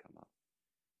starting to come up.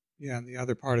 Yeah, and the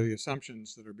other part of the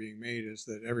assumptions that are being made is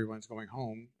that everyone's going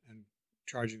home and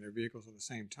charging their vehicles at the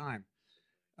same time.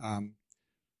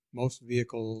 Most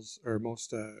vehicles or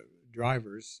most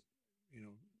drivers,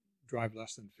 drive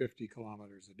less than 50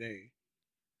 kilometers a day,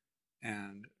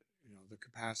 and the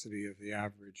capacity of the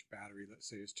average battery, let's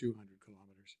say, is 200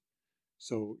 kilometers.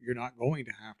 So you're not going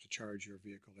to have to charge your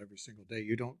vehicle every single day.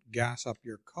 You don't gas up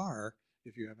your car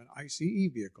if you have an ICE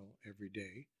vehicle every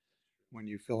day. When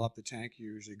you fill up the tank,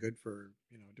 you're usually good for,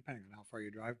 depending on how far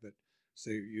you drive, but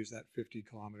say you use that 50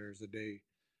 kilometers a day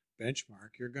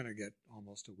benchmark, you're going to get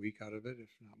almost a week out of it, if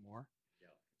not more. Yeah.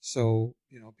 So,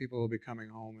 people will be coming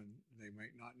home and they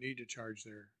might not need to charge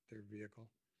their vehicle,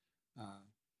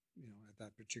 at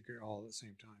that particular, all at the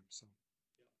same time. So,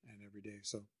 yeah. And every day.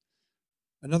 So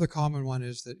another common one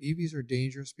is that EVs are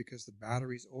dangerous because the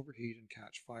batteries overheat and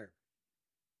catch fire.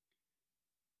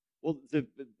 Well,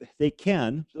 they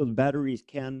can. So the batteries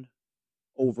can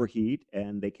overheat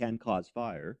and they can cause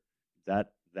fire.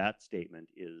 That statement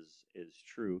is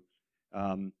true,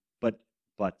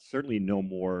 but certainly no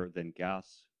more than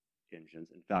gas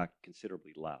engines. In fact,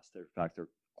 considerably less. In fact, they're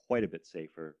quite a bit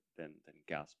safer than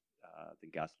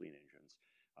gasoline engines,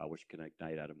 which can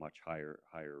ignite at a much higher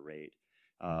rate.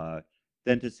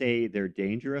 Then to say they're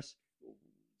dangerous,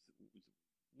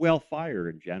 well, fire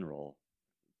in general,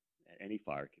 any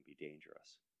fire can be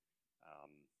dangerous.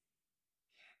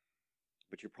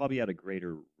 But you're probably at a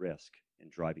greater risk in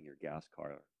driving your gas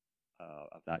car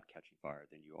of that catching fire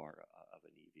than you are of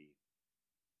an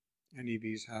EV. And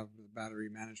EVs have the battery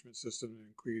management system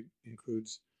that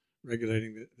includes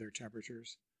regulating their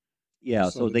temperatures. Yeah,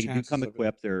 so they do come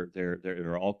equipped.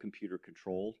 They're all computer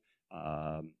controlled,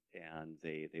 and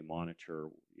they monitor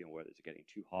whether it's getting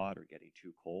too hot or getting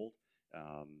too cold.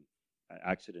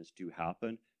 Accidents do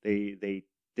happen. They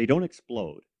don't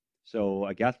explode. So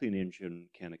a gasoline engine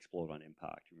can explode on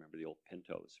impact. You remember the old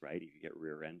Pintos, right? If you get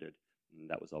rear-ended, and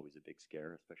that was always a big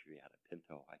scare, especially if you had a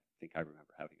Pinto. I think I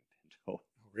remember having a Pinto.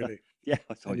 Oh, really? Yeah.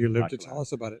 And you lived to tell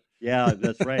us about it. Yeah,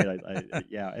 that's right.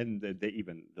 Yeah, and they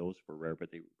even those were rare,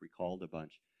 but they recalled a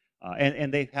bunch.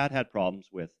 And they've had problems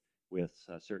with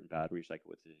certain batteries, like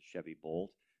with the Chevy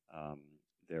Bolt.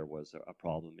 There was a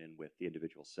problem with the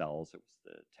individual cells. It was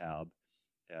the tab.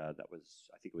 That was,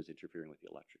 I think it was interfering with the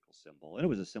electrical symbol. And it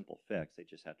was a simple fix. They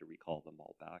just had to recall them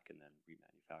all back and then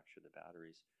remanufacture the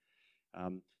batteries.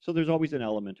 So there's always an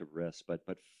element of risk, but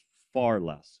far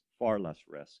less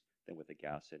risk than with a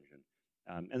gas engine.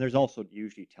 And there's also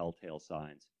usually telltale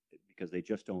signs because they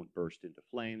just don't burst into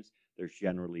flames. There's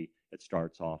generally, it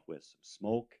starts off with some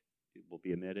smoke. It will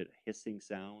be emitted, a hissing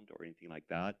sound or anything like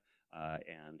that.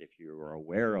 And if you are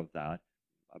aware of that,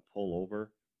 pull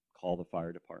over, call the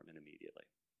fire department immediately.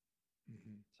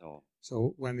 Mm-hmm.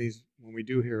 So when we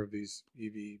do hear of these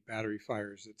EV battery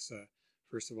fires, it's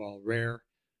first of all rare,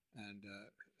 and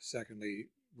secondly,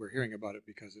 we're hearing about it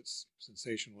because it's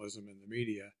sensationalism in the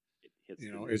media.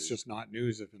 It's just not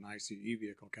news if an ICE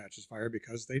vehicle catches fire,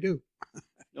 because they do.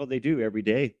 No, they do every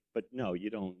day, but no, you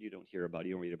don't hear about it.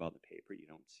 You don't read about it in the paper. You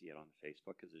don't see it on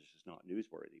Facebook because it's just not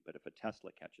newsworthy. But if a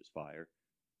Tesla catches fire,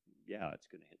 yeah, it's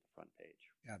going to hit the front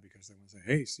page. Yeah, because they want to say,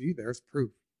 hey, see, there's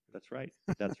proof. That's right.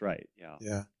 That's right. Yeah.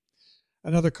 Yeah.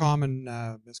 Another common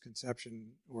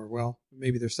misconception, or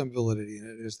maybe there's some validity in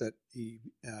it, is that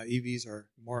EVs are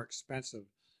more expensive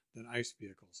than ICE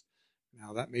vehicles.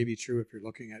 Now, that may be true if you're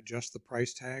looking at just the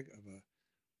price tag of a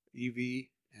EV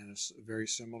and a very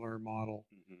similar model,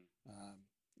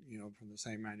 from the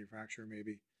same manufacturer,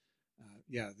 maybe.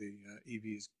 The EV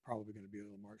is probably going to be a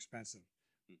little more expensive.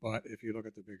 Mm-hmm. But if you look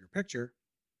at the bigger picture.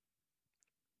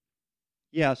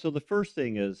 Yeah, so the first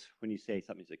thing is when you say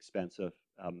something's expensive,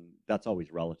 that's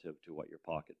always relative to what your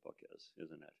pocketbook is,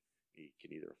 isn't it? You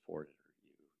can either afford it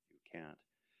or you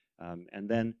can't. And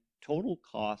then total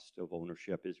cost of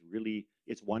ownership is really,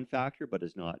 it's one factor, but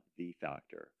is not the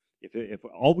factor. If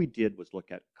all we did was look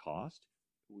at cost,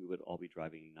 we would all be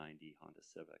driving 90 Honda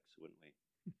Civics, wouldn't we?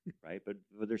 Right? But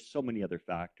there's so many other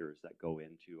factors that go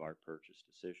into our purchase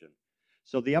decision.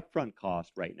 So the upfront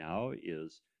cost right now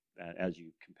is, as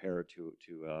you compare it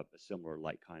to a similar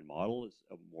like-kind model, is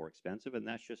more expensive, and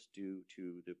that's just due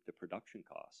to the production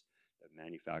costs. The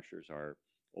manufacturers are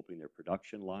opening their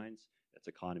production lines. That's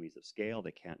economies of scale.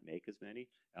 They can't make as many,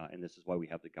 and this is why we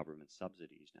have the government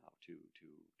subsidies now to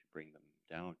bring them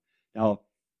down. Now,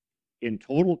 in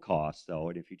total cost, though,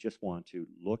 and if you just want to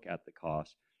look at the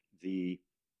cost, the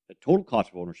total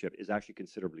cost of ownership is actually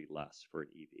considerably less for an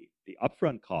EV. The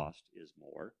upfront cost is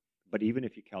more, but even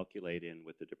if you calculate in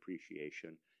with the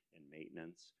depreciation and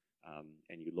maintenance,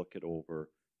 and you look at over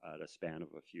the span of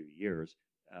a few years,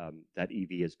 that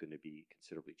EV is going to be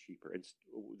considerably cheaper. And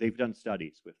they've done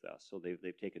studies with us. So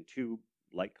they've taken two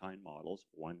like-kind models,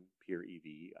 one pure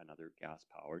EV, another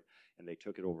gas-powered, and they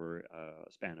took it over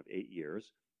a span of 8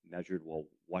 years, measured, well,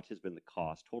 what has been the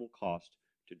cost, total cost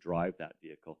to drive that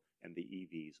vehicle, and the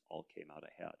EVs all came out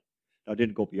ahead. Now, it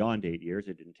didn't go beyond 8 years.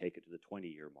 It didn't take it to the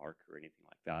 20-year mark or anything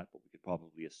like that, but we could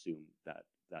probably assume that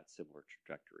similar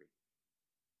trajectory.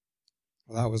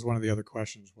 Well, that was one of the other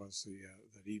questions, was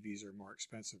that EVs are more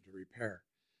expensive to repair.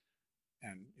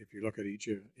 And if you look at each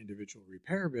individual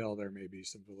repair bill, there may be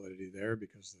some validity there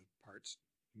because the parts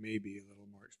may be a little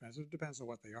more expensive. It depends on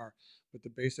what they are. But the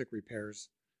basic repairs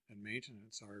and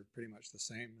maintenance are pretty much the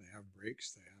same. They have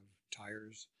brakes, they have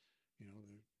tires. You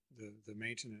know, the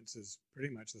maintenance is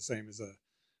pretty much the same as a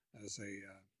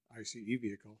ICE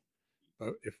vehicle.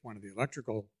 But if one of the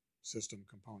electrical system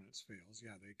components fails,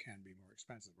 yeah, they can be more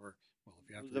expensive. Or, well, if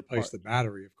you have to replace the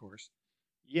battery, of course.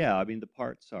 Yeah, I mean the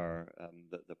parts are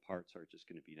just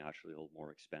going to be naturally a little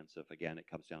more expensive. Again, it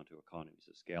comes down to economies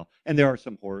of scale, and there are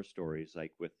some horror stories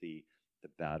like with the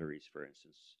batteries, for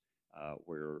instance,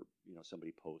 where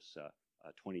somebody posts a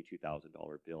 $22,000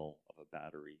 bill of a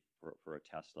battery for a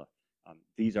Tesla.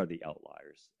 These are the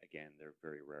outliers. Again, they're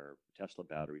very rare. Tesla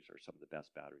batteries are some of the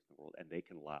best batteries in the world, and they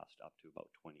can last up to about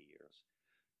 20 years,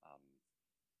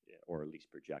 or at least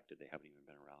projected. They haven't even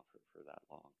been around for that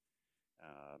long.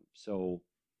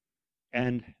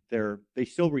 And they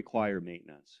still require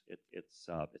maintenance. It's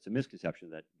a misconception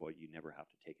that, well, you never have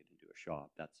to take it into a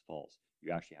shop. That's false.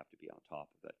 You actually have to be on top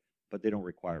of it, but they don't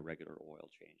require regular oil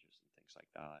changes and things like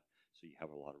that. So you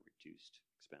have a lot of reduced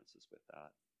expenses with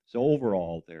that. So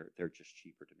overall, they're just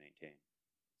cheaper to maintain.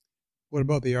 What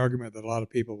about the argument that a lot of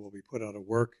people will be put out of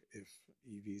work if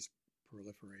EVs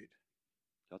proliferate?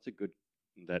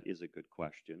 That is a good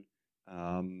question.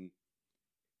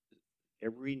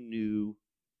 Every new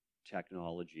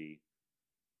technology,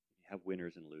 you have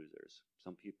winners and losers.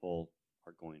 Some people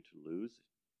are going to lose,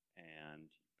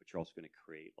 but you're also going to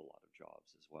create a lot of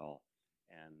jobs as well.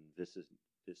 And this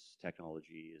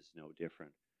technology is no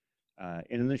different. And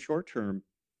in the short term,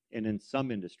 and in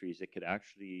some industries, it could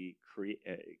actually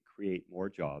create more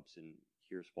jobs. And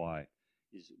here's why: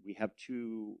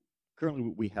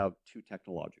 currently we have two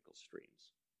technological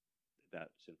streams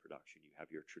that's in production. You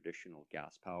have your traditional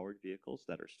gas-powered vehicles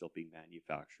that are still being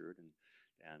manufactured,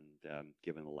 and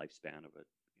given the lifespan of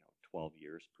 12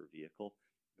 years per vehicle,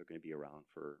 they're going to be around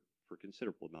for a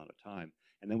considerable amount of time.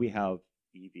 And then we have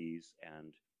EVs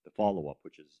and the follow-up,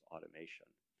 which is automation,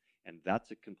 and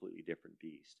that's a completely different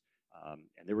beast.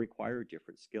 And they require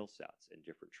different skill sets and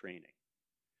different training.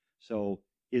 So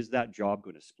is that job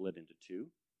going to split into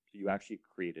two? So you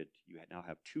now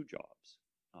have two jobs,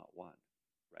 not one.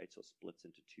 Right, so it splits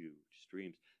into two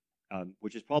streams,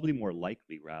 which is probably more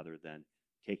likely rather than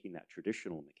taking that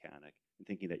traditional mechanic and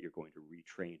thinking that you're going to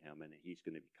retrain him and he's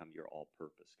going to become your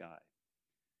all-purpose guy.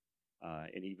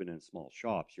 And even in small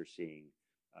shops, you're seeing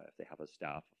if they have a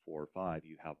staff of 4 or 5,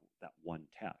 you have that one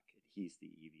tech, and he's the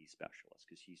EV specialist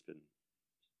because he's been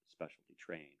specialty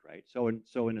trained, right? So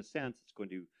in a sense, it's going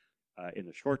to, in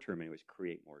the short term anyways,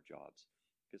 create more jobs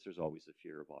because there's always the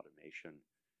fear of automation.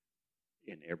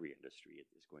 In every industry, it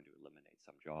is going to eliminate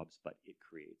some jobs, but it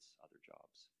creates other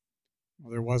jobs.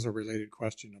 Well, there was a related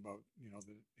question about,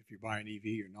 that if you buy an EV,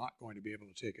 you're not going to be able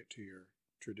to take it to your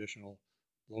traditional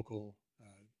local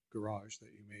garage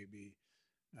that you may be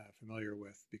familiar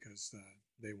with because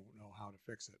they won't know how to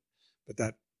fix it. But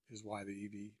that is why the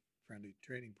EV-friendly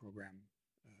training program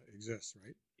exists,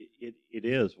 right? It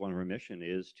is. One of our mission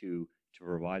is to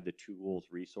provide the tools,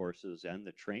 resources, and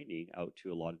the training out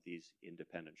to a lot of these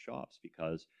independent shops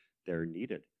because they're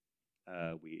needed.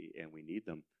 We need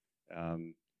them.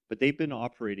 But they've been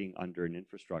operating under an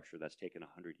infrastructure that's taken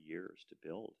 100 years to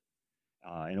build.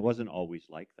 And it wasn't always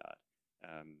like that.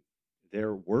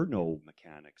 There were no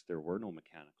mechanics. There were no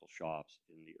mechanical shops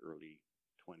in the early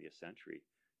 20th century.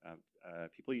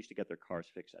 People used to get their cars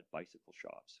fixed at bicycle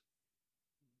shops.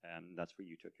 and that's where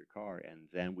you took your car. And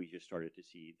then we just started to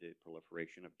see the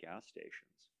proliferation of gas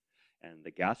stations. And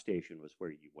the gas station was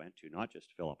where you went to, not just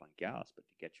to fill up on gas, but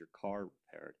to get your car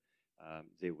repaired.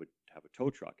 They would have a tow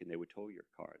truck and they would tow your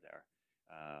car there.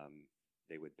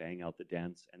 They would bang out the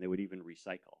dents and they would even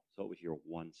recycle. So it was your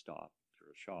one-stop sort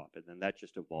of shop. And then that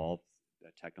just evolved.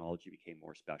 The technology became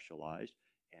more specialized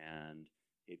and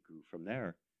it grew from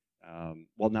there.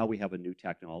 Well, now we have a new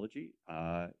technology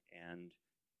and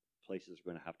places are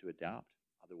going to have to adapt.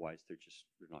 Otherwise, they're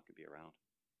not going to be around.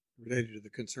 Related to the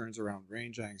concerns around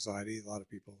range anxiety, a lot of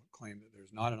people claim that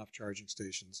there's not enough charging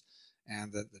stations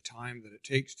and that the time that it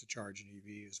takes to charge an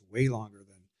EV is way longer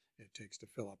than it takes to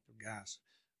fill up gas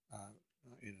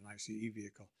in an ICE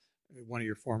vehicle. One of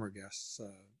your former guests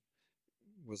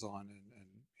was on and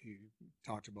he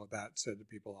talked about that, said that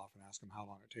people often ask him how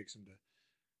long it takes him to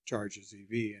charge his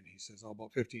EV, and he says, oh,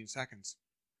 about 15 seconds.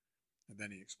 And then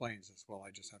he explains this, well,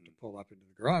 I just have to pull up into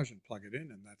the garage and plug it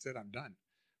in, and that's it, I'm done,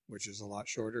 which is a lot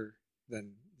shorter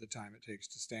than the time it takes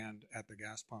to stand at the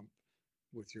gas pump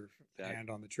with your hand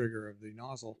on the trigger of the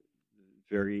nozzle.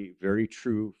 Very, very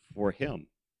true for him,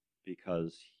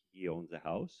 because he owns a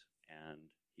house and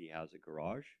he has a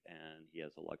garage and he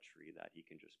has a luxury that he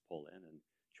can just pull in and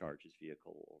charge his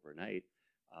vehicle overnight.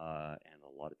 And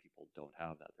a lot of people don't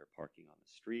have that. They're parking on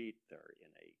the street. They're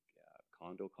in a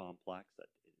condo complex that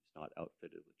is not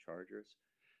outfitted with chargers.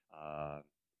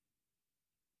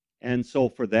 And so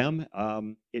for them,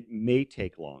 it may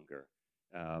take longer.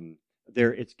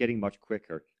 It's getting much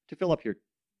quicker. To fill up your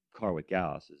car with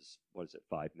gas is,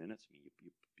 5 minutes? I mean,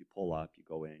 you pull up, you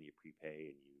go in, you prepay,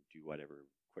 and you do whatever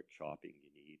quick shopping you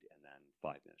need, and then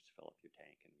 5 minutes to fill up your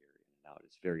tank, and you're in and out.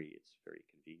 It's very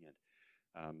convenient.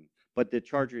 But the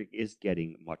charging is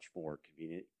getting much more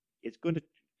convenient.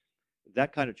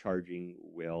 That kind of charging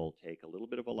will take a little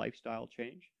bit of a lifestyle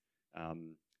change.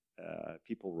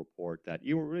 People report that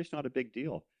really it's not a big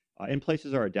deal. And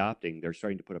places are adapting. They're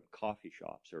starting to put up coffee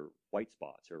shops or white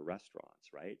spots or restaurants,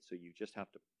 right? So you just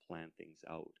have to plan things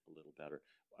out a little better.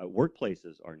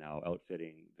 Workplaces are now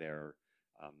outfitting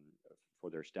for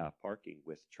their staff parking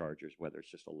with chargers, whether it's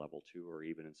just a level 2 or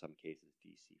even in some cases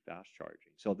DC fast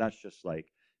charging. So that's just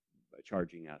like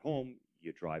charging at home.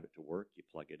 You drive it to work, you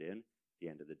plug it in. At the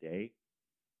end of the day,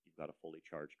 you've got a fully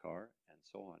charged car, and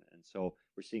so on. And so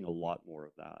we're seeing a lot more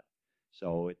of that.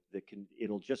 So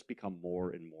it'll just become more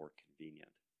and more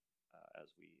convenient as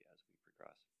we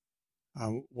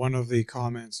progress. One of the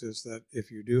comments is that if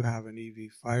you do have an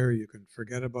EV fire, you can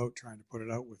forget about trying to put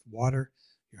it out with water.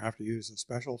 You have to use a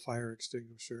special fire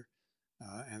extinguisher,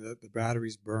 and that the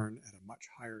batteries burn at a much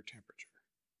higher temperature.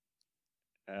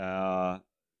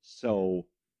 So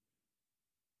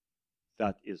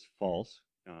that is false.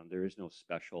 There is no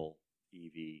special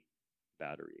EV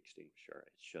battery extinguisher.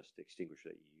 It's just the extinguisher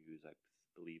that you use, I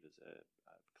believe, is a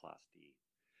Class D.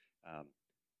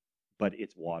 But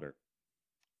it's water.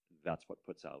 That's what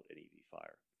puts out an EV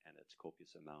fire, and it's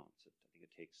copious amounts. I think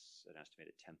it takes an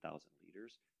estimated 10,000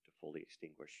 liters to fully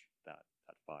extinguish that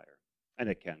fire, and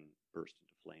it can burst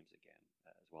into flames again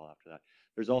as well after that.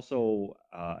 There's also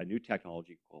a new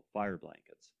technology called fire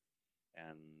blankets,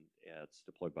 and it's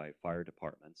deployed by fire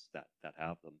departments that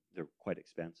have them. They're quite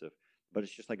expensive, but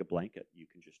it's just like a blanket. You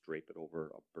can just drape it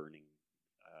over a burning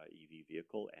EV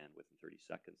vehicle, and within 30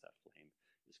 seconds, that flame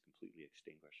is completely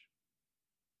extinguished.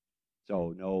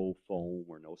 So no foam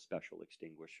or no special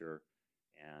extinguisher.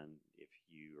 And if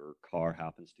your car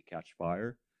happens to catch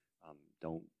fire,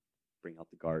 don't bring out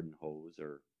the garden hose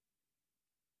or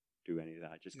do any of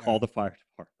that. Just call the fire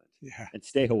department. Yeah. And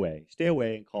stay away. Stay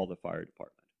away and call the fire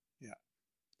department. Yeah.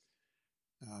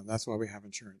 That's why we have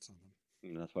insurance on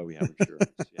them. And that's why we have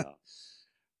insurance,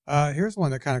 yeah. Here's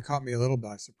one that kind of caught me a little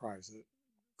by surprise,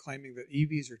 claiming that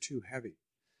EVs are too heavy.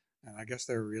 And I guess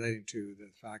they're relating to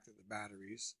the fact that the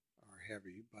batteries are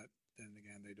heavy, but then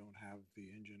again, they don't have the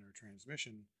engine or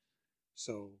transmission.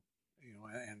 So,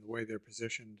 and the way they're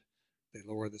positioned, they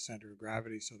lower the center of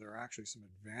gravity. So there are actually some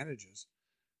advantages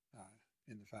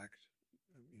in the fact,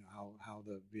 how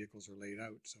the vehicles are laid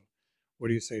out. So what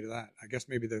do you say to that? I guess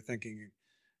maybe they're thinking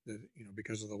that,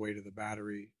 because of the weight of the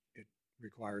battery, it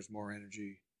requires more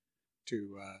energy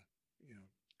to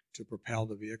propel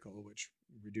the vehicle, which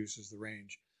reduces the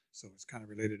range. So it's kind of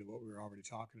related to what we were already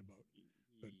talking about.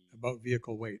 But about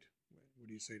vehicle weight, what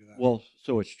do you say to that? Well,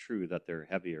 so it's true that they're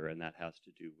heavier, and that has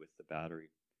to do with the battery.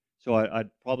 So I'd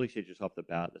probably say just off the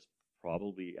bat, that's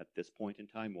probably at this point in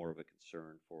time more of a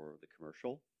concern for the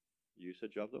commercial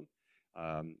usage of them.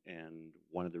 And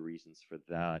one of the reasons for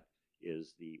that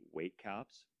is the weight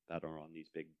caps that are on these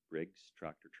big rigs,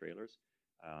 tractor trailers.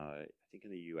 I think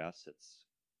in the U.S. it's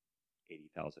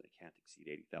 80,000. It can't exceed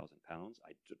 80,000 pounds.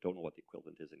 I don't know what the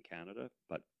equivalent is in Canada,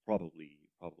 but probably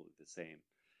the same.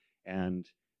 And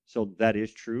so that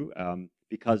is true,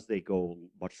 because they go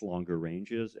much longer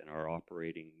ranges and are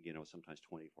operating, sometimes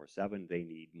 24/7. They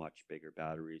need much bigger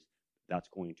batteries. That's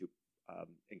going to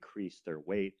increase their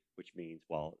weight, which means,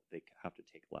 well, they have to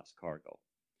take less cargo.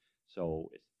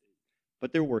 So,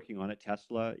 but they're working on it.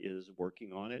 Tesla is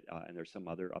working on it, and there's some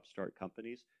other upstart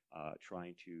companies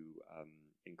trying to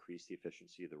increase the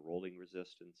efficiency of the rolling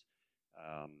resistance,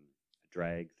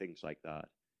 drag, things like that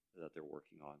they're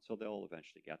working on. So they'll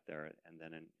eventually get there. And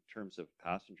then in terms of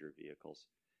passenger vehicles,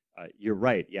 you're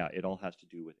right. Yeah, it all has to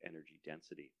do with energy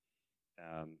density.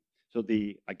 So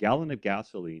a gallon of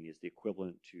gasoline is the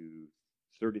equivalent to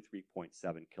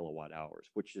 33.7 kilowatt hours,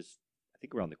 which is, I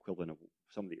think, around the equivalent of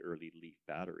some of the early Leaf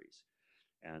batteries.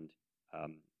 And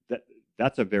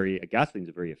gasoline is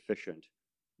a very efficient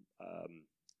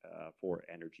for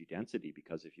energy density,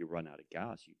 because if you run out of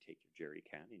gas, you take your jerry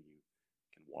can and you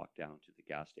can walk down to the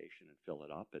gas station and fill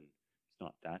it up, and it's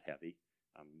not that heavy.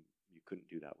 You couldn't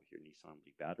do that with your Nissan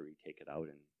Leaf battery. Take it out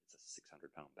and it's a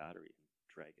 600-pound battery and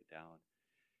drag it down.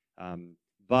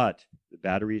 But the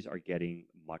batteries are getting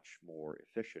much more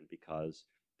efficient because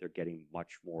they're getting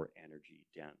much more energy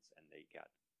dense, and they get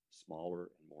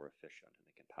smaller and more efficient, and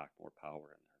they can pack more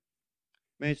power in there.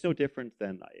 I mean, it's no different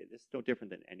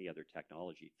than any other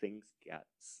technology. Things get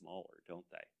smaller, don't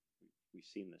they? We've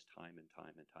seen this time and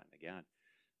time and time again.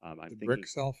 I'm thinking brick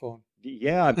cell phone.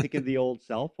 Yeah, I'm thinking the old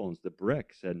cell phones, the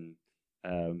bricks, and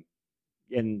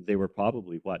they were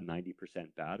probably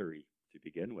 90% battery to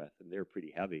begin with, and they were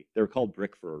pretty heavy. They were called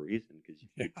brick for a reason, because you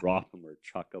could drop them or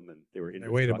chuck them, and they were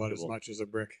indestructible. They weighed about as much as a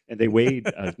brick, and they weighed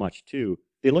as much too.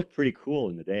 They looked pretty cool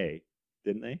in the day,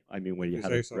 didn't they? I mean, when you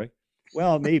had a brick.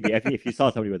 Well, maybe if you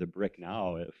saw somebody with a brick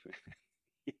now,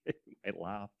 you might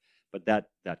laugh. But that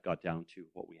got down to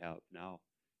what we have now.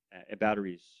 EV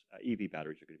batteries are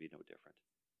going to be no different.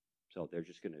 So they're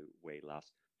just going to weigh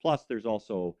less. Plus, there's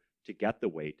also, to get the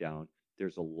weight down,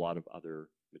 there's a lot of other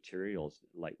materials,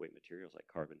 lightweight materials like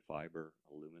carbon fiber,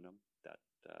 aluminum, that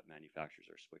manufacturers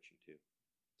are switching to.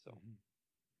 So.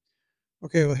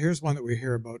 Okay, well, here's one that we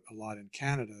hear about a lot in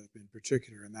Canada in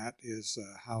particular, and that is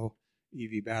how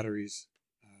EV batteries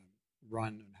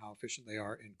run and how efficient they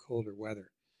are in colder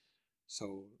weather.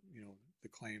 So, the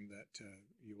claim that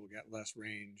you will get less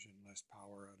range and less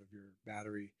power out of your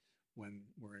battery when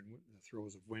we're in the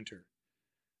throes of winter.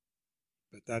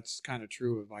 But that's kind of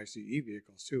true of ICE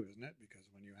vehicles too, isn't it? Because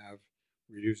when you have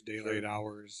reduced daylight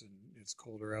hours and it's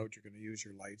colder out, you're going to use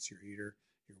your lights, your heater,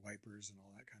 your wipers, and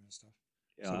all that kind of stuff.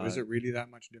 So is it really that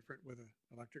much different with an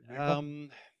electric vehicle?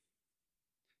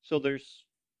 So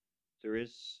there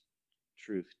is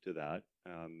truth to that.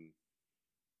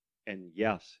 And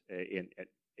yes, in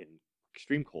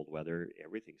extreme cold weather,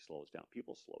 everything slows down.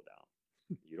 People slow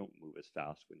down. You don't move as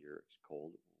fast when you're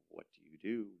cold. What do?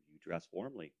 You dress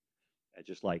warmly. And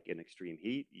just like in extreme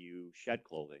heat, you shed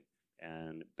clothing.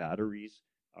 And batteries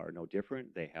are no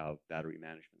different. They have battery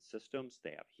management systems.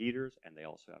 They have heaters, and they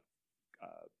also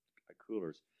have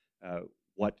coolers.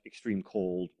 What extreme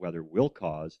cold weather will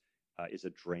cause is a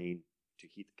drain to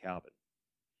heat the cabin.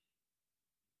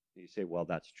 You say, well,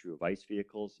 that's true of ICE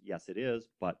vehicles. Yes, it is,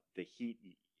 but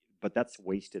that's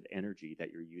wasted energy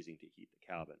that you're using to heat the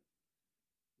cabin,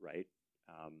 right?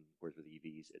 Whereas with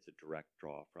EVs, it's a direct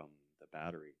draw from the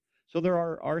battery. So there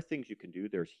are things you can do.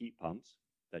 There's heat pumps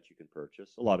that you can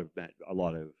purchase. A lot of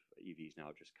EVs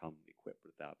now just come equipped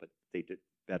with that, but they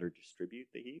better distribute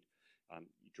the heat.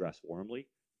 You dress warmly.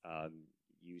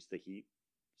 Use the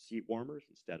seat warmers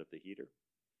instead of the heater.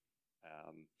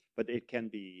 But it can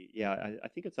be, I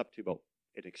think it's up to about,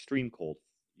 at extreme cold,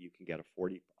 you can get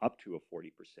up to a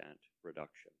 40%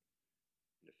 reduction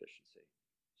in efficiency.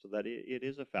 So that it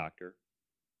is a factor,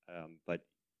 but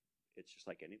it's just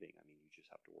like anything. I mean, you just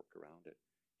have to work around it.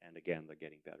 And again, they're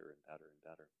getting better and better and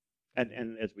better.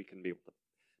 And as we can be able to,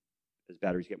 as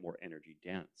batteries get more energy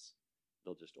dense,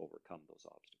 they'll just overcome those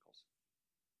obstacles.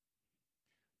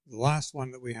 The last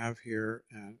one that we have here,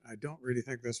 and I don't really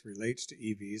think this relates to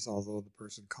EVs, although the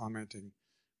person commenting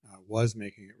was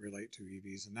making it relate to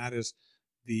EVs, and that is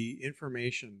the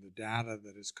information, the data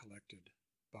that is collected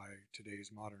by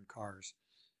today's modern cars.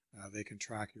 They can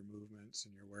track your movements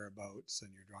and your whereabouts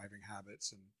and your driving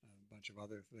habits and a bunch of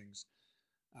other things.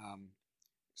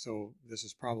 So this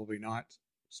is probably not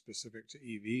specific to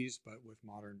EVs, but with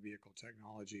modern vehicle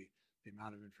technology, the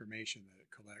amount of information that it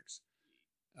collects,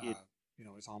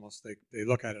 it's almost, they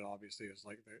look at it obviously as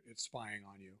like it's spying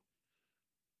on you.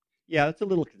 Yeah, it's a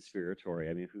little conspiratory.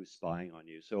 I mean, who's spying on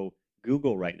you? So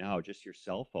Google right now, just your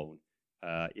cell phone,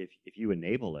 if you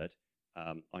enable it,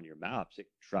 on your maps, it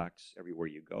tracks everywhere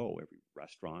you go, every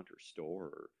restaurant or store,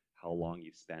 or how long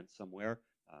you've spent somewhere.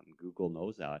 Google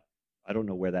knows that. I don't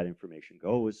know where that information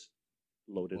goes,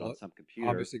 loaded Well, on it some computer.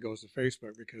 obviously goes to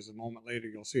Facebook because a moment later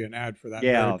you'll see an ad for that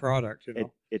very Yeah, product, you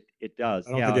know. it does.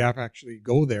 I don't think Yeah, you have to actually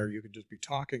go there. You could just be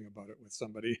talking about it with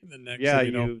somebody, and the next yeah. thing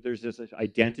you know, There's this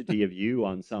identity of you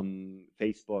on some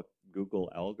Facebook,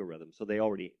 Google algorithm. So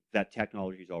that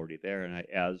technology is already there, and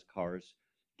as cars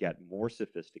get more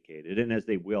sophisticated, and as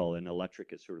they will, and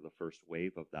electric is sort of the first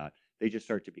wave of that, they just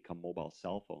start to become mobile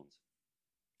cell phones.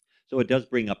 So it does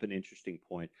bring up an interesting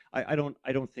point. I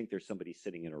don't think there's somebody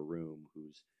sitting in a room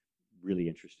who's really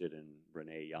interested in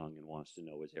Renee Young and wants to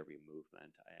know his every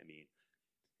movement. I mean,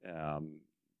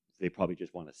 they probably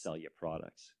just want to sell you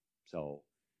products. So,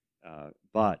 uh,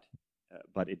 but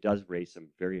but it does raise some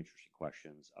very interesting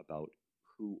questions about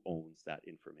who owns that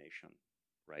information,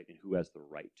 right, and who has the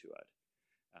right to it.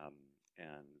 Um,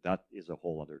 and that is a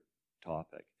whole other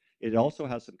topic. It also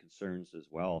has some concerns as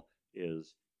well.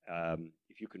 Is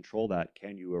if you control that,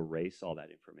 can you erase all that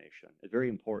information? It's very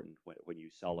important when you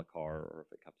sell a car or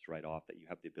if it comes right off that you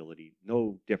have the ability,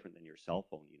 no different than your cell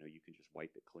phone. You can just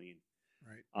wipe it clean.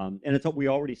 right? And we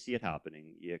already see it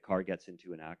happening. A car gets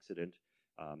into an accident.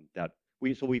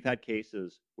 We've had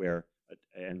cases where,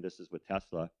 and this is with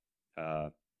Tesla. Uh,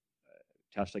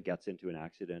 Tesla gets into an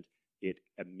accident, it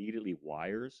immediately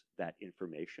wires that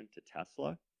information to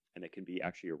Tesla, and it can be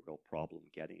actually a real problem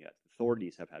getting it.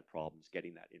 Authorities have had problems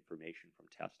getting that information from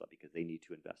Tesla because they need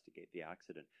to investigate the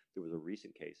accident. There was a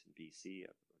recent case in BC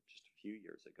just a few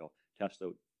years ago.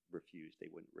 Tesla refused; they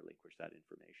wouldn't relinquish that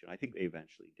information. I think they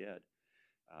eventually did.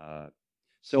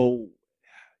 So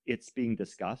it's being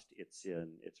discussed. It's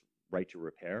right to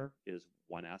repair is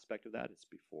one aspect of that. It's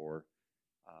before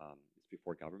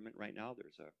government right now.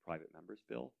 There's a private members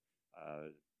bill.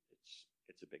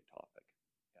 It's a big topic.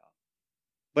 Yeah,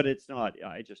 but it's not.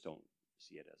 I just don't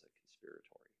see it as a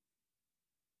conspiratory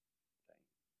thing.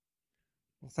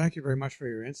 Well, thank you very much for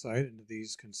your insight into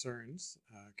these concerns,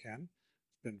 Ken.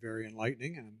 It's been very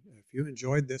enlightening. And if you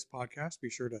enjoyed this podcast, be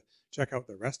sure to check out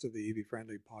the rest of the EV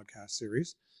Friendly podcast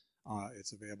series.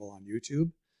 It's available on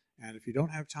YouTube. And if you don't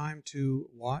have time to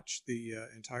watch the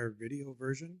entire video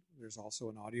version, there's also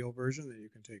an audio version that you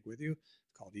can take with you.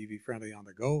 It's called EV Friendly on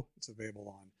the Go. It's available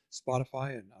on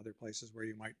Spotify and other places where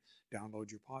you might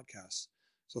download your podcasts.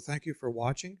 So thank you for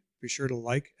watching. Be sure to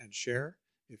like and share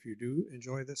if you do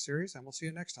enjoy this series, and we'll see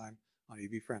you next time on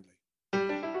EV Friendly.